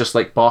Simon is just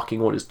like barking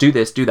orders. Do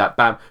this, do that,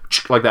 bam,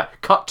 like that.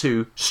 Cut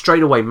to,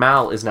 straight away,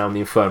 Mal is now in the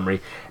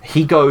infirmary.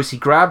 He goes, he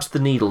grabs the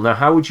needle. Now,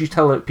 how would you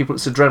tell people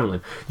it's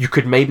adrenaline? You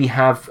could maybe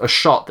have a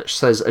shot that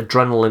says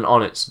adrenaline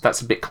on it. So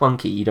that's a bit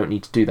clunky. You don't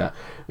need to do that.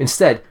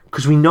 Instead,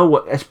 because we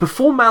know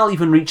before Mal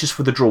even reaches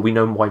for the drawer, we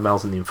know why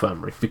Mal's in the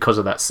infirmary, because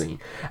of that scene.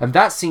 And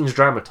that scene's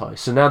dramatized.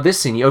 So now this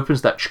scene, he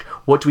opens that.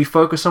 What do we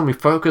focus on? We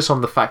focus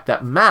on the fact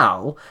that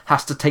Mal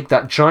has to take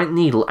that giant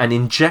needle and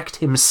inject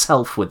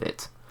himself with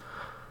it.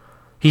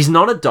 He's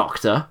not a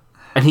doctor,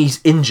 and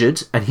he's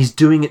injured, and he's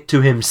doing it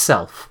to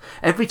himself.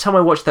 Every time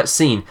I watch that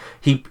scene,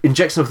 he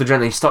injects himself with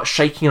adrenaline, he starts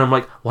shaking, and I'm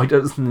like, why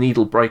doesn't the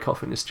needle break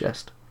off in his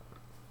chest?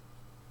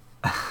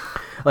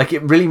 Like,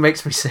 it really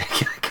makes me sick.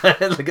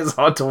 Like, it's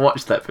hard to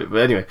watch that bit.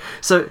 But anyway,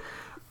 so,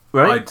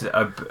 right?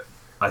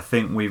 I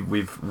think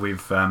we've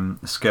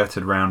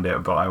skirted around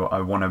it, but I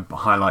want to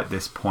highlight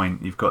this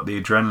point. You've got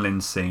the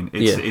adrenaline scene.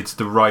 It's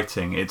the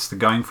writing. It's the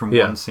going from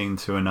one scene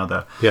to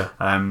another. Yeah.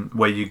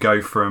 Where you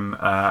go from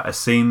a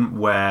scene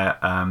where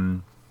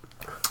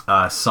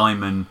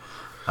Simon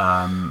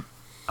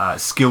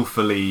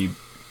skillfully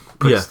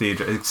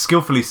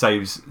skillfully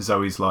saves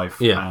Zoe's life.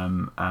 Yeah.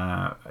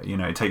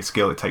 It takes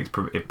skill. It takes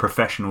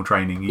professional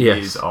training,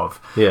 years of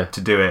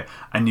to do it.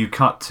 And you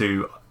cut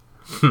to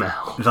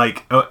Mal,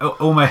 like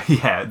almost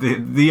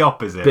the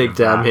opposite. Big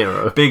damn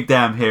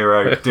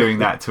hero doing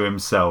that to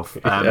himself.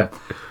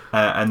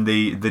 And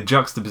the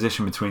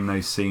juxtaposition between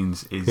those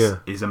scenes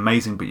is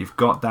amazing. But you've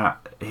got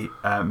that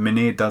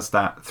Minir does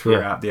that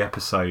throughout the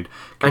episode,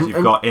 because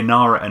you've got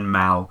Inara and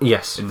Mal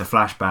in the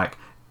flashback,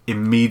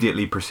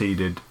 immediately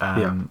preceded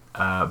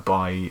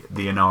by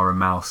the Inara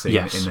Mal scene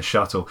in the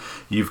shuttle.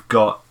 You've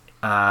got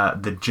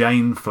the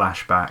Jane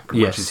flashback,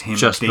 which is him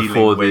just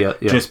before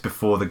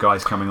the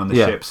guys coming on the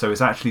ship. So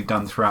it's actually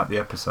done throughout the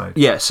episode.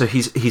 Yeah, so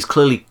he's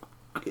clearly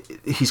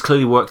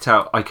worked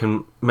out, I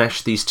can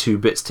mesh these two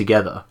bits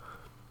together,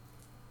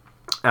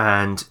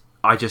 and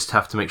I just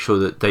have to make sure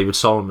that David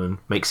Solomon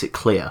makes it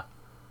clear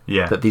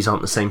that these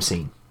aren't the same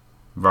scene.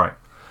 Right.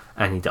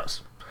 And he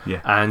does.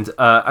 Yeah. And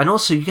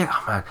also you get,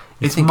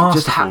 it's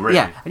masterful, really.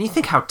 Yeah, and you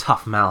think how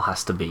tough Mal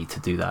has to be to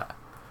do that.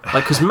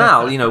 Like, because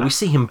Mal, we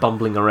see him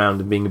bumbling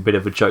around and being a bit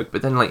of a joke,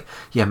 but then,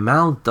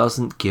 Mal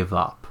doesn't give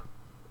up.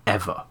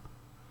 Ever.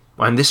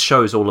 And this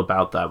show is all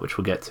about that, which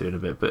we'll get to in a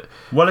bit. But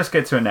well, let's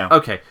get to it now.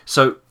 Okay,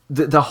 so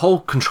the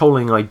whole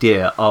controlling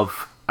idea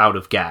of out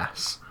of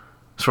gas,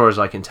 as far as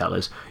I can tell,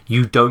 is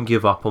you don't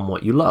give up on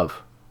what you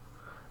love.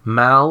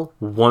 Mal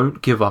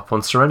won't give up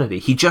on Serenity.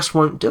 He just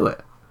won't do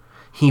it.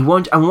 He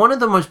won't. And one of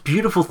the most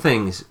beautiful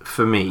things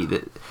for me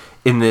that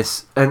in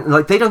this, and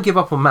they don't give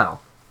up on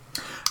Mal.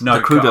 No,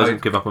 the crew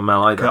doesn't give up on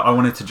Mal either. I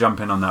wanted to jump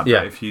in on that,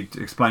 but if you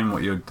explain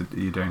what you're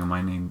doing,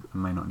 I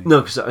may not need. No,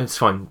 because it's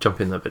fine.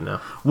 Jump in that bit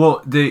now.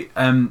 Well,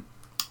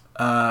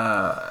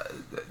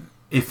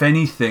 if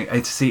anything,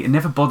 it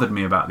never bothered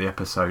me about the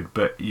episode,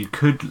 but you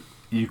could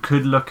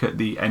look at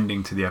the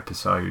ending to the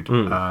episode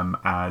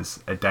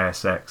as a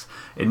Deus Ex.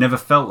 It never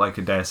felt like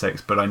a Deus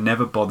Ex, but I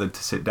never bothered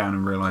to sit down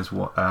and realise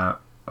what.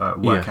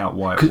 Work out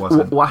why it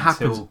wasn't. What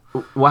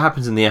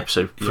happens in the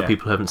episode, for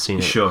people who haven't seen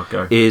it, sure,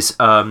 go. Is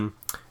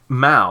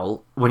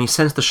Mal, when he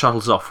sends the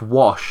shuttles off,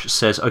 Wash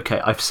says,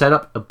 okay, I've set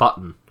up a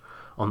button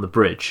on the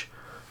bridge.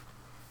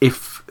 If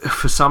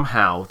for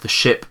somehow the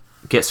ship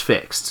gets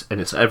fixed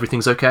and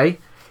everything's okay,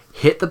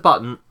 hit the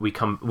button, we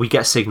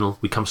get a signal,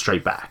 we come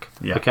straight back.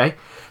 Yeah. Okay?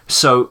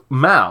 So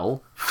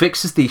Mal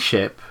fixes the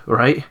ship,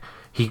 right?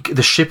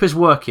 The ship is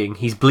working,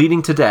 he's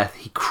bleeding to death,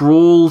 he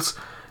crawls,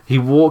 he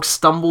walks,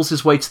 stumbles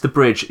his way to the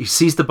bridge, he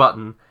sees the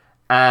button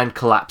and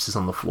collapses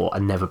on the floor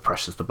and never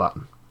presses the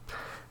button.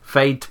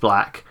 Fade to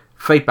black.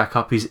 Fade back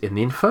up, he's in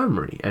the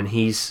infirmary and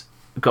he's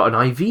got an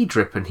IV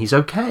drip and he's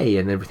okay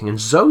and everything, and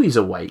Zoe's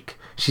awake.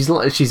 She's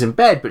in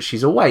bed, but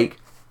she's awake.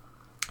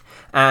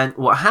 And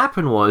what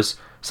happened was,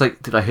 it's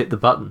like, did I hit the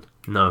button?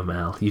 No,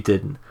 Mal, you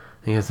didn't.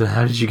 And he goes,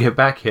 how did you get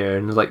back here?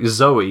 And like,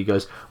 Zoe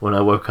goes, when I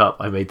woke up,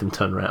 I made them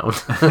turn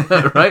around.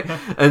 Right?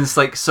 And it's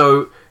like,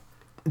 so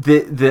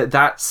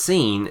that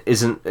scene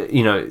isn't,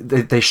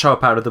 they show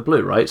up out of the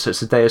blue, right? So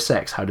it's a Deus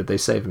Ex. How did they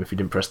save him if you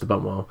didn't press the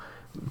button? Well,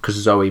 because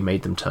Zoe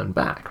made them turn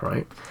back,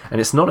 right?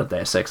 And it's not a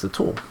Deus Ex at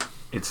all.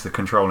 It's the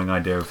controlling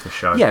idea of the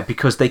show. Yeah,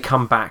 because they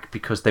come back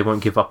because they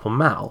won't give up on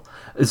Mal.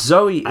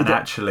 Zoe... And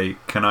actually,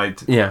 can I...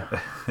 Yeah.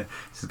 This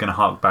is going to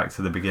hark back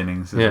to the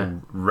beginnings.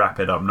 We'll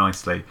wrap it up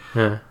nicely.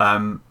 Yeah.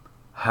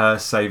 Her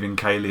saving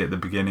Kaylee at the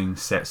beginning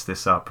sets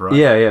this up, right?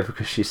 Yeah,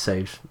 because she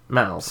saves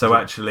Mal. So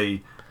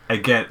actually,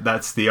 again,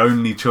 that's the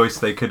only choice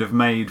they could have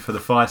made for the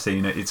fire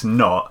scene. It's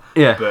not.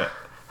 Yeah. But...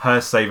 her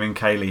saving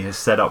Kaylee has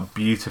set up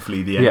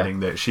beautifully the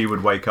ending that she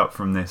would wake up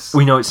from this.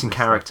 We know it's in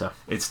character.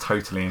 It's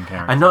totally in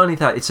character. And not only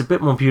that, it's a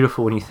bit more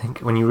beautiful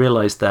when you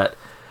realise that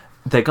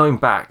they're going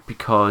back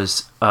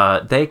because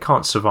they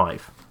can't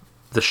survive.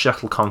 The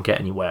shuttle can't get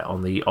anywhere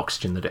on the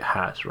oxygen that it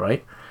has,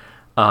 right?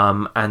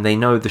 And they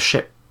know the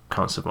ship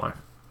can't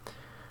survive.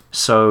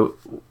 So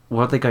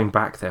what are they going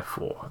back there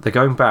for? They're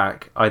going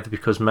back either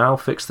because Mal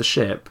fixed the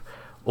ship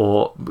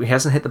or he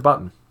hasn't hit the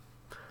button.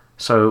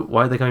 So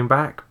why are they going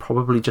back?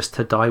 Probably just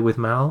to die with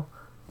Mal.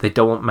 They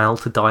don't want Mal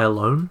to die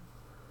alone.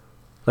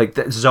 Like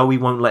Zoe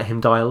won't let him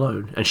die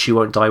alone, and she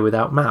won't die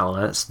without Mal.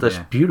 That's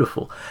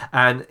beautiful.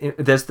 And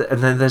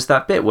then there's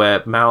that bit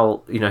where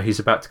Mal, he's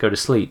about to go to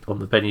sleep on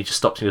the bed, and he just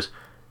stops and goes,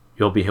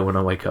 "You'll be here when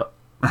I wake up."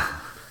 And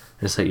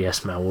it's like,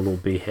 yes, Mal, we'll all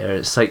be here.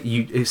 It's like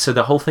so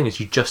the whole thing is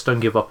you just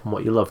don't give up on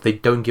what you love. They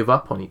don't give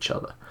up on each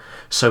other.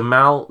 So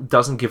Mal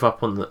doesn't give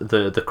up on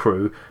the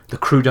crew. The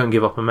crew don't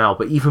give up on Mal.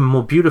 But even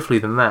more beautifully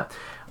than that,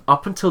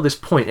 up until this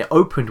point, it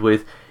opened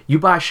with, you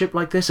buy a ship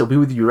like this, it'll be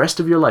with you the rest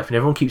of your life, and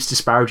everyone keeps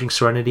disparaging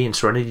Serenity, and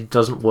Serenity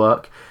doesn't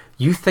work.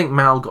 You think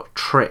Mal got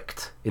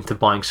tricked into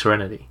buying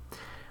Serenity.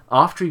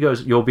 After he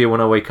goes, "You'll be here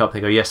when I wake up," they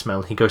go, "Yes,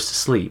 Mal," and he goes to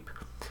sleep.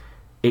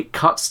 it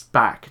cuts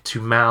back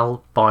to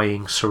Mal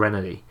buying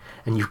Serenity.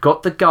 And you've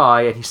got the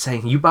guy, and he's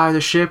saying, you buy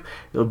the ship,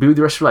 it'll be with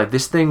you the rest of your life.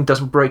 This thing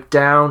doesn't break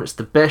down, it's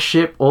the best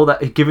ship, all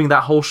that, giving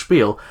that whole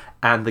spiel.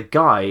 And the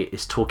guy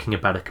is talking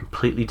about a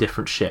completely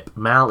different ship.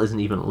 Mal isn't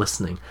even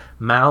listening.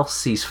 Mal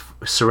sees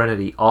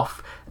Serenity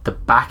off at the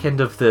back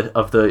end of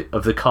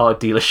the car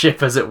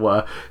dealership, as it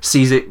were,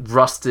 sees it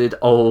rusted,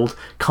 old,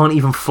 can't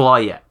even fly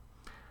yet.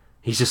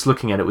 He's just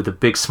looking at it with a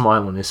big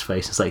smile on his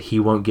face. It's like he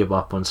won't give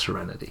up on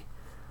Serenity.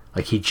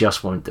 Like, he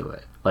just won't do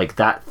it. Like,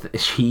 that,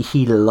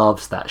 he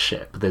loves that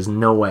ship. There's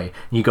no way.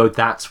 And you go,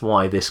 that's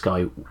why this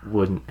guy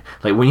wouldn't...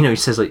 Like, when, he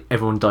says, like,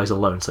 everyone dies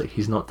alone. It's like,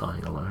 he's not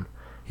dying alone.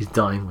 He's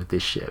dying with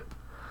this ship.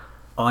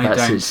 I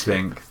don't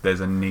think there's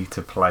a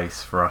neater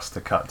place for us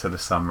to cut to the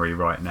summary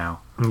right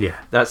now. Yeah,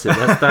 that's it.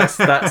 That's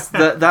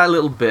that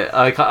little bit.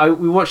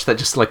 We watched that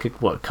just, like, a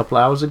couple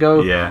hours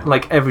ago? Yeah.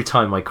 Like, every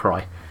time I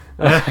cry.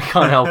 I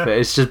can't help it.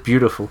 It's just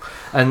beautiful.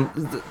 And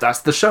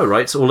that's the show,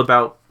 right? It's all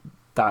about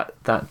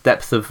that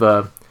depth of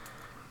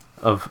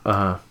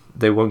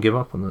they won't give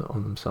up on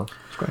themselves.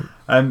 It's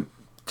great.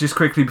 Just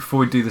quickly before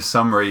we do the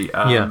summary,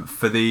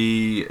 for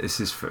the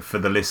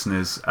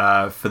listeners,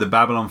 for the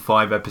Babylon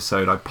 5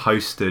 episode, I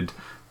posted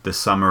the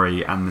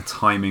summary and the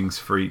timings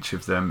for each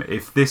of them.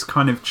 If this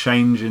kind of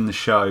change in the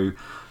show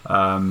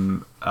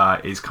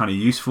is kind of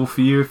useful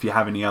for you, if you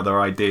have any other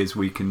ideas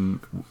we can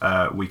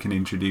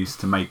introduce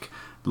to make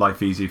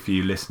life easier for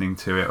you listening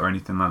to it or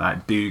anything like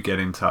that, do get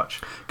in touch,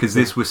 because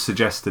this was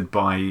suggested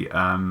by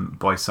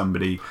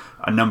somebody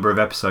a number of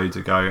episodes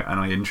ago, and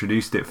I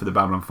introduced it for the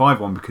Babylon 5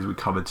 one because we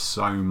covered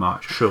so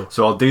much. Sure.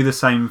 So I'll do the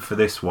same for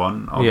this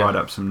one. I'll write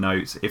up some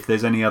notes. If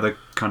there's any other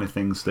kind of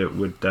things that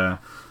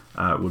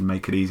would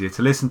make it easier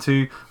to listen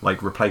to,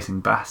 like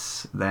replacing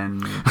bass, then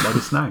let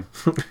us know.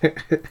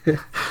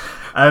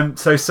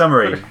 So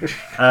summary.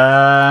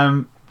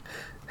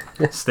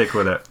 Stick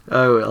with it.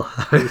 I will.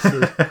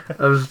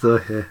 I'm still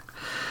here.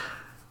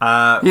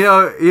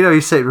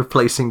 You say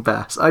replacing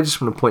bass. I just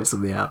want to point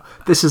something out.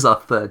 This is our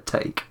third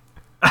take.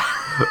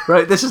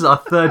 Right? This is our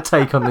third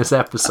take on this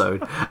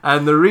episode.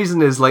 And the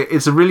reason is, like,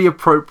 it's really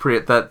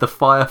appropriate that the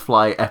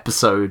Firefly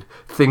episode,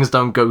 things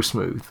don't go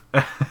smooth.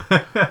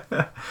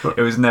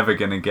 It was never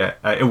going to get...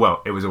 it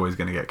was always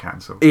going to get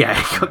cancelled. Yeah,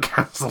 it got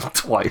cancelled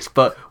twice,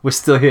 but we're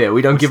still here.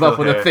 We don't give up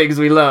on the things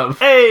we love.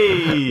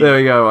 Hey! There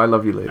we go. I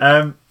love you,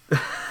 Luke.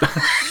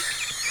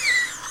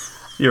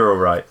 You're all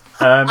right.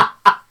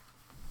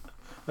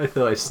 I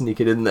thought I'd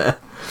sneak it in there.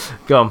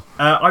 Go on.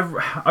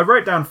 I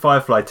wrote down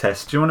Firefly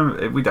test. Do you want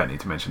to? We don't need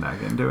to mention that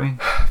again, do we?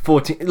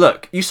 14.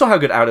 Look, you saw how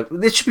good Out of...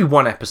 This should be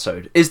one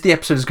episode. Is the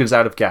episode as good as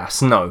Out of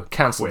Gas? No.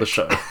 Cancel the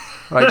show.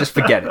 Right, just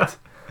forget it.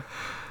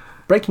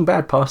 Breaking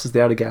Bad passes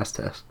the Out of Gas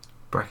test.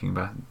 Breaking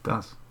Bad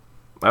does.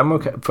 I'm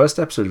okay. First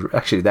episode...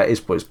 Actually, that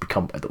is what it's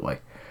become, by the way.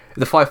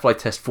 The Firefly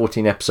test,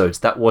 14 episodes.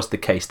 That was the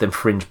case. Then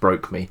Fringe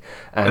broke me,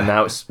 and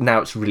now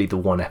it's really the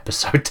one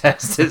episode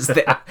test.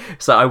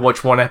 So I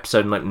watch one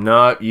episode and like,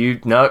 no, you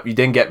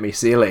didn't get me.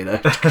 See you later.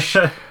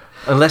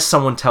 Unless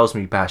someone tells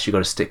me, Bash, you got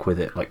to stick with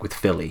it, like with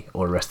Philly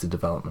or Arrested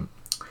Development.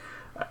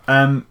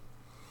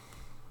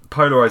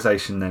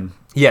 Polarization then.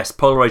 Yes,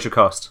 polarize your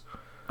cast.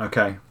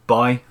 Okay.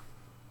 Bye.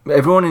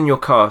 Everyone in your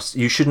cast,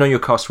 you should know your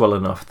cast well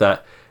enough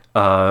that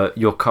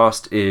your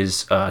cast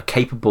is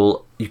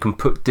capable. You can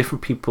put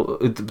different people,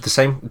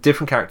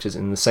 different characters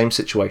in the same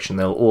situation.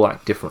 They'll all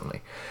act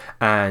differently,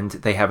 and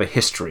they have a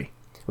history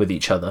with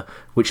each other,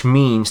 which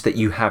means that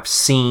you have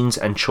scenes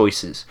and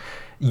choices.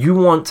 You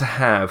want to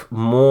have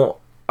more.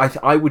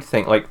 I would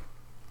think, like,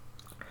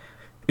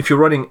 if you're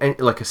running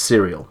like a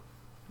serial,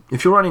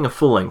 if you're running a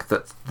full length,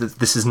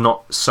 this is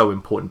not so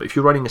important. But if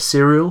you're running a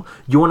serial,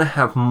 you want to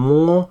have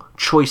more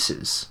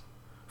choices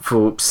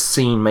for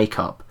scene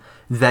makeup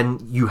than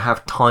you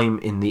have time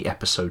in the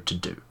episode to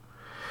do.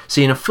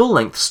 See, in a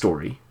full-length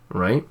story,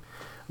 right,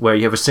 where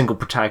you have a single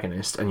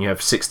protagonist and you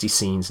have 60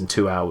 scenes in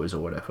 2 hours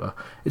or whatever,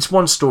 it's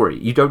one story.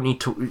 You don't need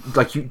to...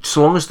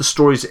 so long as the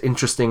story's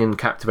interesting and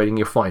captivating,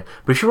 you're fine.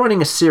 But if you're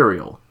running a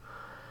serial,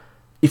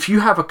 if you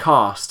have a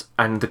cast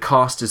and the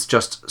cast is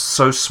just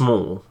so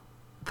small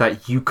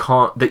that you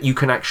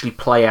can actually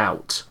play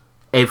out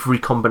every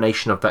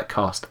combination of that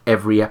cast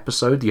every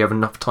episode, you have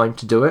enough time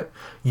to do it,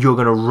 you're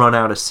going to run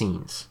out of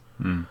scenes.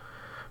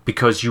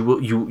 Because you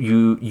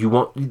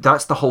want,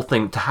 that's the whole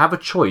thing. To have a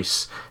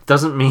choice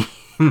doesn't mean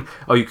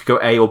oh, you could go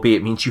A or B.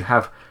 It means you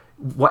have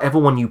whatever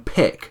one you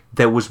pick,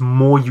 there was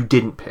more you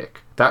didn't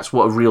pick. That's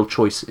what a real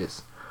choice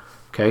is.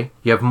 Okay?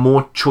 You have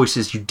more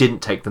choices you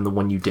didn't take than the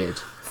one you did.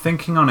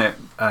 Thinking on it,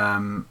 I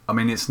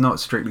mean, it's not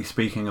strictly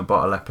speaking a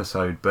bottle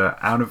episode, but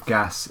Out of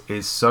Gas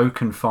is so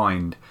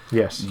confined.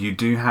 Yes. You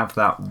do have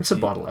that... It's a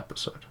bottle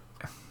episode.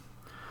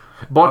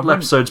 Bottle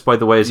episodes, by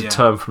the way, is a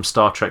term from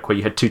Star Trek where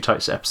you had two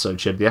types of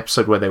episodes. You had the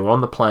episode where they were on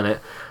the planet,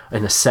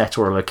 in a set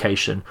or a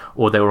location,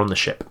 or they were on the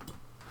ship.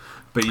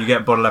 But you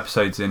get bottle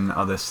episodes in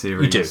other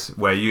series. You do.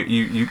 Where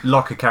you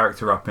lock a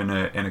character up in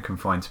a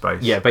confined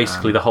space. Yeah,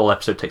 basically the whole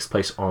episode takes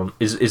place on...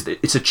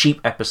 It's a cheap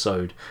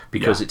episode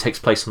because it takes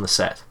place on the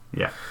set.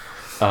 Yeah.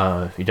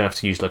 You don't have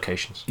to use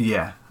locations.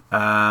 Yeah.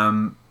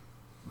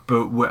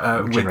 But with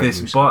generate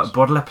this, new scenes.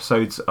 bottle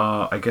episodes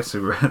are, I guess,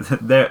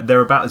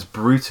 they're about as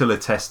brutal a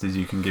test as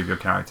you can give your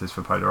characters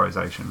for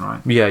polarization,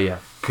 right? Yeah.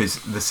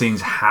 Because the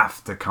scenes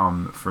have to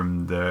come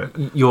from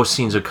the... Your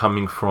scenes are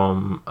coming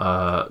from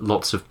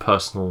lots of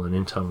personal and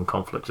internal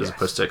conflict as Yes.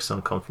 opposed to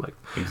external conflict.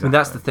 Exactly. And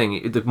that's the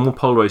thing. The more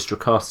polarized your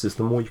cast is,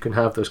 the more you can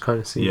have those kind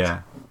of scenes.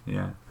 Yeah.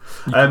 You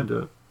can do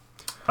it.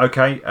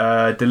 Okay,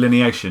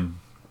 delineation.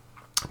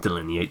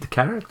 Delineate the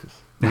characters.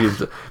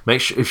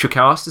 Make sure if your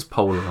cast is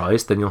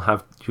polarized, then you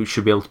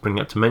should be able to bring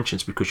up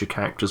dimensions because your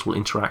characters will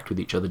interact with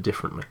each other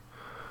differently.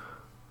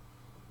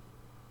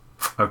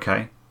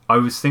 Okay. I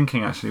was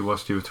thinking, actually,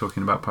 whilst you were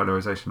talking about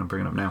polarization, I'm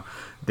bringing it up now,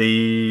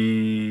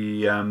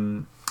 the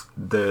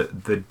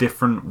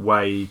different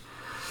way.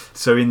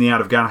 So in the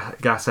Out of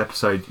Gas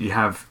episode, you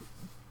have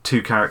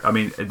two characters. I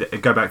mean,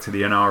 go back to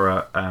the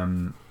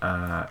Inara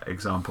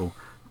example.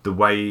 The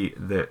way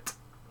that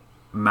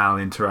Mal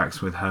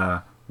interacts with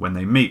her when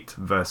they meet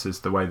versus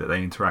the way that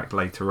they interact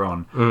later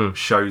on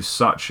shows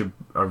such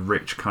a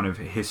rich kind of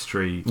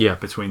history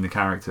between the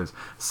characters.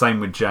 Same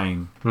with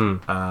Jane.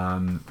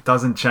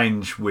 Doesn't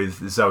change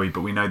with Zoe,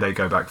 but we know they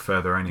go back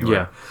further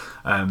anyway.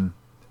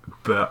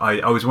 But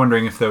I was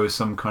wondering if there was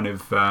some kind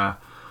of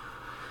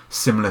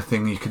similar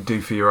thing you could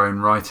do for your own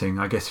writing.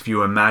 I guess if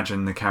you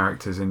imagine the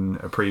characters in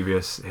a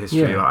previous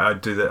history,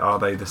 like, are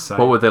they the same?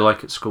 What were they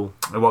like at school?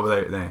 What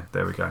were they?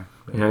 There we go.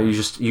 You know,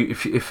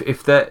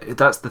 if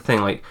that's the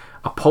thing. Like,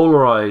 a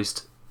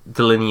polarized,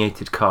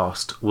 delineated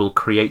cast will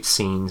create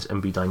scenes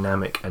and be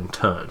dynamic and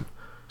turn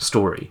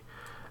story.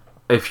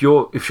 If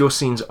your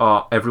scenes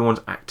are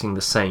everyone's acting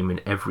the same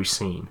in every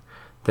scene,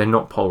 they're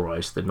not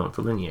polarized, they're not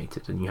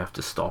delineated, and you have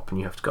to stop and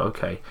you have to go,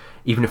 okay,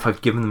 even if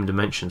I've given them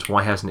dimensions,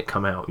 why hasn't it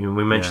come out? You know,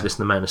 we mentioned this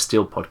in the Man of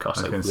Steel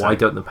podcast. Like, why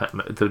don't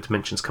the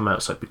dimensions come out?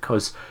 It's like,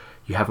 because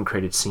you haven't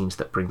created scenes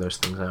that bring those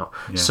things out.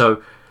 Yeah.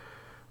 So,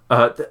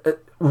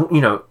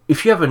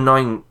 if you have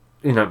Mal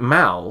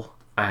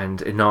and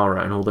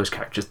Inara and all those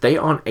characters, they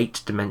aren't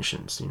 8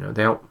 dimensions. You know,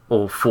 they aren't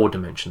all 4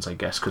 dimensions, I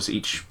guess, because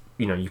each.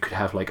 You know, you could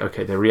have like,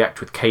 okay, they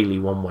react with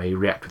Kaylee one way,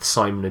 react with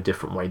Simon a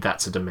different way.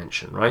 That's a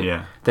dimension, right?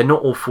 Yeah. They're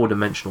not all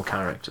 4-dimensional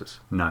characters.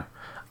 No.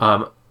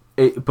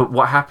 But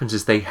what happens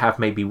is they have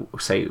maybe,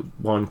 say,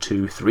 1,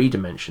 2, 3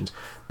 dimensions,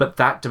 but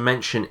that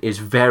dimension is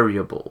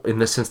variable in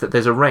the sense that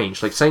there's a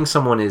range. Like saying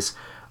someone is,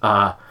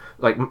 Mal,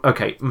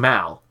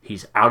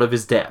 he's out of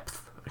his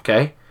depth.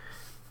 Okay,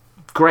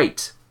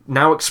 great.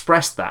 Now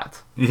express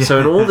that. Yeah. So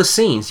in all the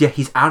scenes,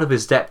 he's out of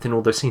his depth in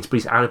all those scenes, but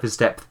he's out of his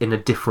depth in a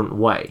different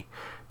way.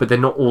 But they're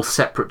not all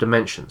separate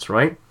dimensions,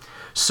 right?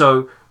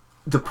 So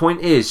the point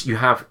is, you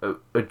have a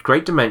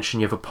great dimension,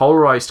 you have a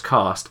polarized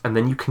cast, and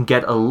then you can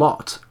get a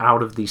lot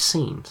out of these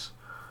scenes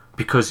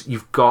because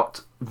you've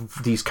got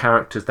these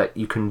characters that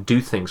you can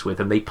do things with,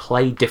 and they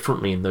play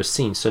differently in those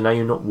scenes. So now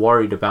you're not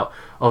worried about,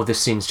 this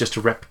scene's just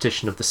a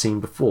repetition of the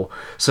scene before.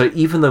 So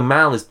even though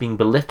Mal is being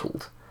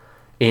belittled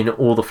in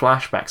all the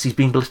flashbacks, he's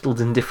being belittled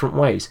in different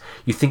ways.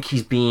 You think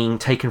he's being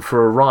taken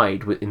for a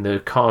ride in the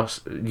car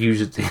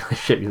user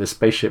dealership, in the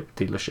spaceship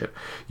dealership.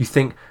 You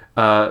think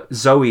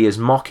Zoe is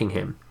mocking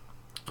him.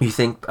 You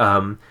think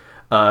Kaylee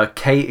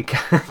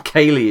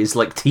is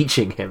like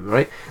teaching him,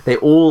 right? They're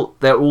all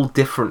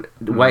different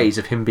ways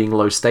of him being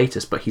low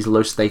status, but he's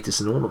low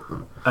status in all of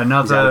them.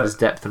 He's out of his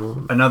depth in all of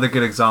them. Another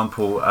good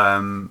example.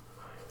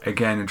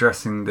 Again,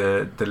 addressing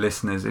the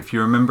listeners, if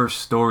you remember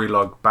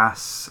Storylog,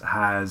 Bass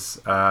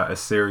has a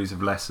series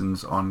of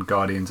lessons on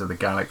Guardians of the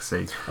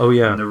Galaxy. Oh,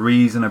 yeah. And the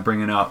reason I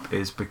bring it up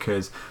is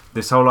because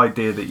this whole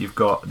idea that you've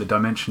got the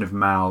dimension of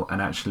Mal,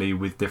 and actually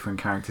with different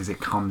characters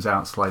it comes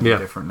out slightly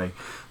differently.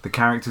 The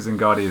characters in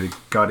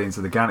Guardians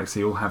of the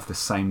Galaxy all have the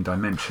same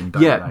dimension,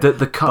 don't they?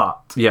 The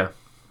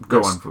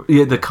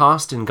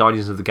cast in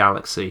Guardians of the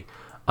Galaxy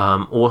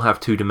all have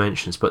 2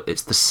 dimensions, but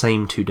it's the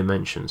same 2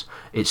 dimensions.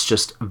 It's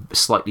just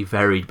slightly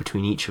varied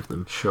between each of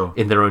them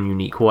in their own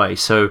unique way.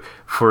 So,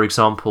 for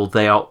example,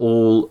 they are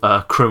all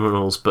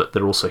criminals, but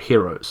they're also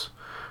heroes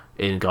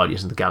in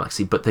Guardians of the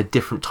Galaxy, but they're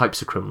different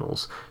types of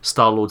criminals.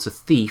 Star-Lord's a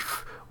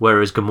thief,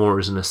 whereas Gamora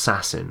is an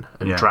assassin,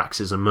 and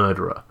Drax is a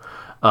murderer.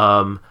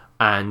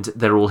 And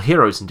they're all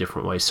heroes in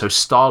different ways. So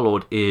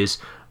Star-Lord is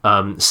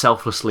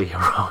selflessly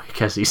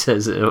heroic, as he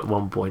says at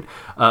one point.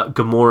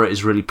 Gamora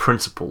is really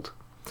principled,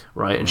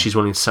 right? And she's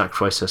willing to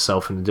sacrifice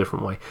herself in a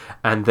different way.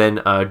 And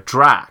then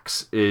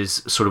Drax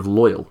is sort of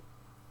loyal.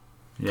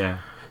 Yeah.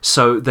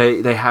 So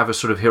they have a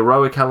sort of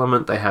heroic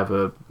element. They have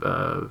a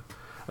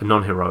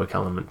non-heroic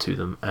element to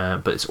them,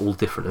 but it's all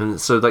different. And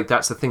so like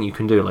that's the thing you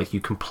can do. Like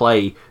you can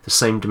play the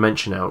same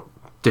dimension out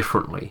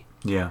differently.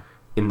 Yeah.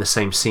 In the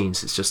same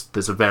scenes, it's just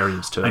there's a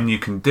variance to it. And you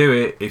can do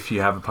it if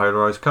you have a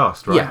polarized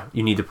cast, right? Yeah,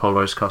 you need a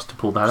polarized cast to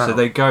pull that out. So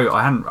they go.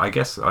 I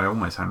guess I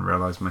almost hadn't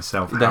realised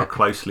myself how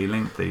closely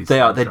linked these.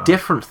 They're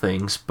different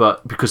things,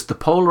 but because the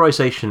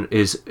polarization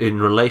is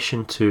in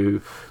relation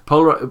to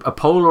a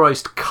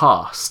polarized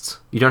cast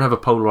You don't have a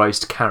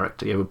polarized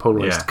character. You have a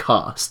polarized Yeah.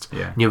 cast.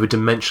 Yeah. And you have a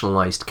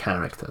dimensionalized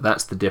character.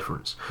 That's the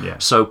difference. Yeah.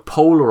 So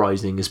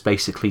polarizing is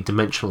basically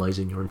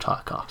dimensionalizing your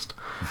entire cast.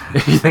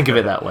 If you think of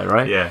it that way,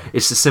 right? Yeah.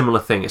 It's a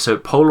similar thing. So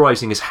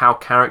polarizing is how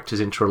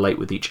characters interrelate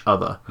with each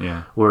other.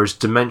 Yeah. Whereas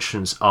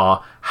dimensions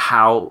are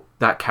how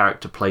that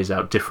character plays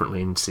out differently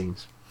in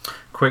scenes.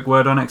 Quick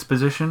word on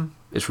exposition.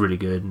 It's really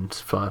good in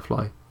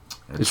Firefly.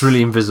 It's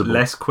really invisible.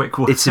 Less quick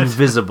word. It's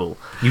invisible.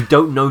 You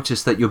don't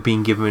notice that you're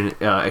being given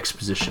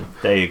exposition.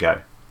 There you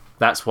go.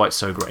 That's why it's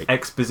so great.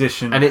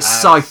 Exposition. And it's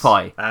as,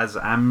 sci-fi. As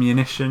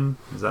ammunition.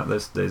 Is that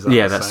the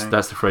Yeah, the that's saying?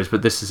 the phrase.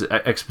 But this is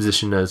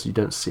exposition as you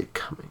don't see it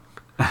coming.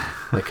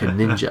 Like a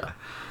ninja.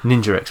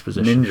 Ninja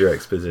exposition. Ninja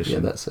exposition. Yeah,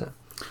 that's it.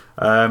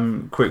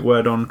 Quick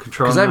word on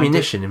control. Because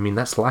ammunition, I mean,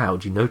 that's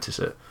loud. You notice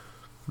it.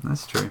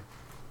 That's true.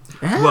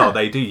 Yeah. Well,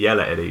 they do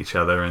yell it at each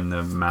other in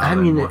the Mal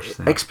and Wash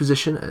thing.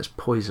 Exposition as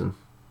poison.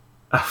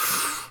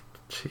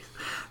 Jeez.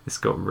 This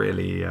got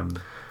really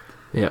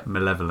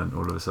malevolent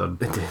all of a sudden.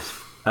 It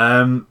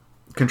is.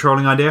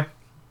 Controlling idea?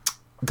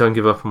 Don't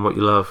give up on what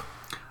you love.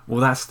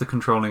 Well, that's the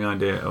controlling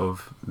idea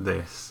of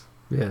this.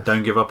 Yeah.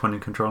 Don't give up on your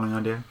controlling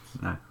idea?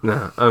 No.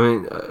 No, I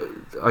mean,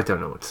 I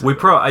don't know what to say.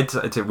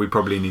 I'd say we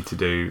probably need to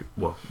do,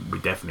 well, we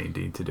definitely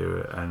need to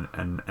do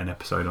an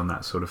episode on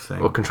that sort of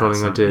thing. Or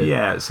controlling idea.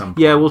 Yeah, at some point.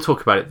 Yeah, we'll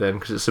talk about it then,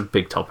 because it's a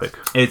big topic.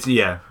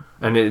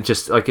 And it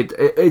just, like,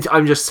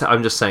 I'm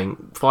just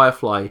saying,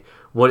 Firefly,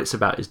 what it's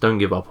about is don't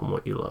give up on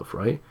what you love,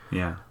 right?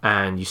 Yeah.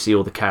 And you see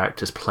all the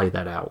characters play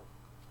that out.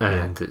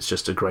 And it's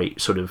just a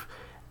great sort of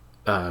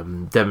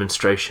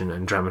demonstration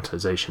and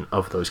dramatization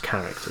of those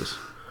characters.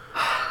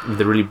 With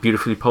a really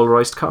beautifully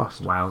polarized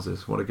cast.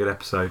 Wowzers, what a good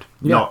episode.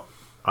 Yeah.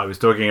 I was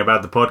talking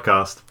about the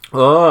podcast.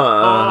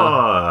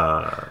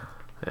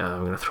 Yeah,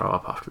 I'm going to throw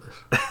up after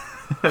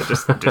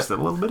this. just a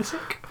little bit of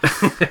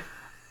sick.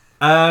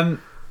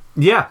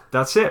 Yeah,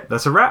 that's it.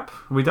 That's a wrap.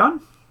 Are we done?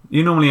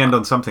 You normally end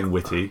on something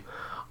witty.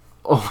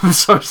 Oh, I'm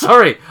so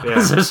sorry. Yeah.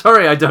 I'm so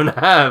sorry I don't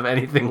have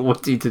anything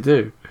witty to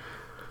do.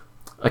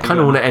 I kind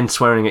of want to end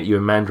swearing at you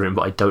in Mandarin,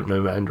 but I don't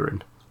know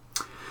Mandarin.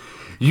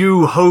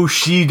 You ho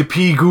shi de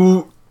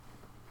pigu.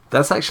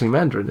 That's actually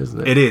Mandarin,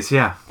 isn't it? It is,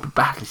 yeah.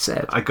 Badly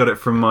said. I got it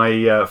from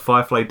my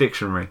Firefly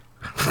dictionary.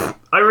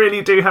 I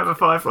really do have a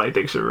Firefly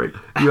dictionary.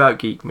 You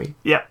outgeek me.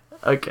 Yeah.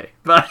 Okay.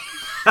 Bye.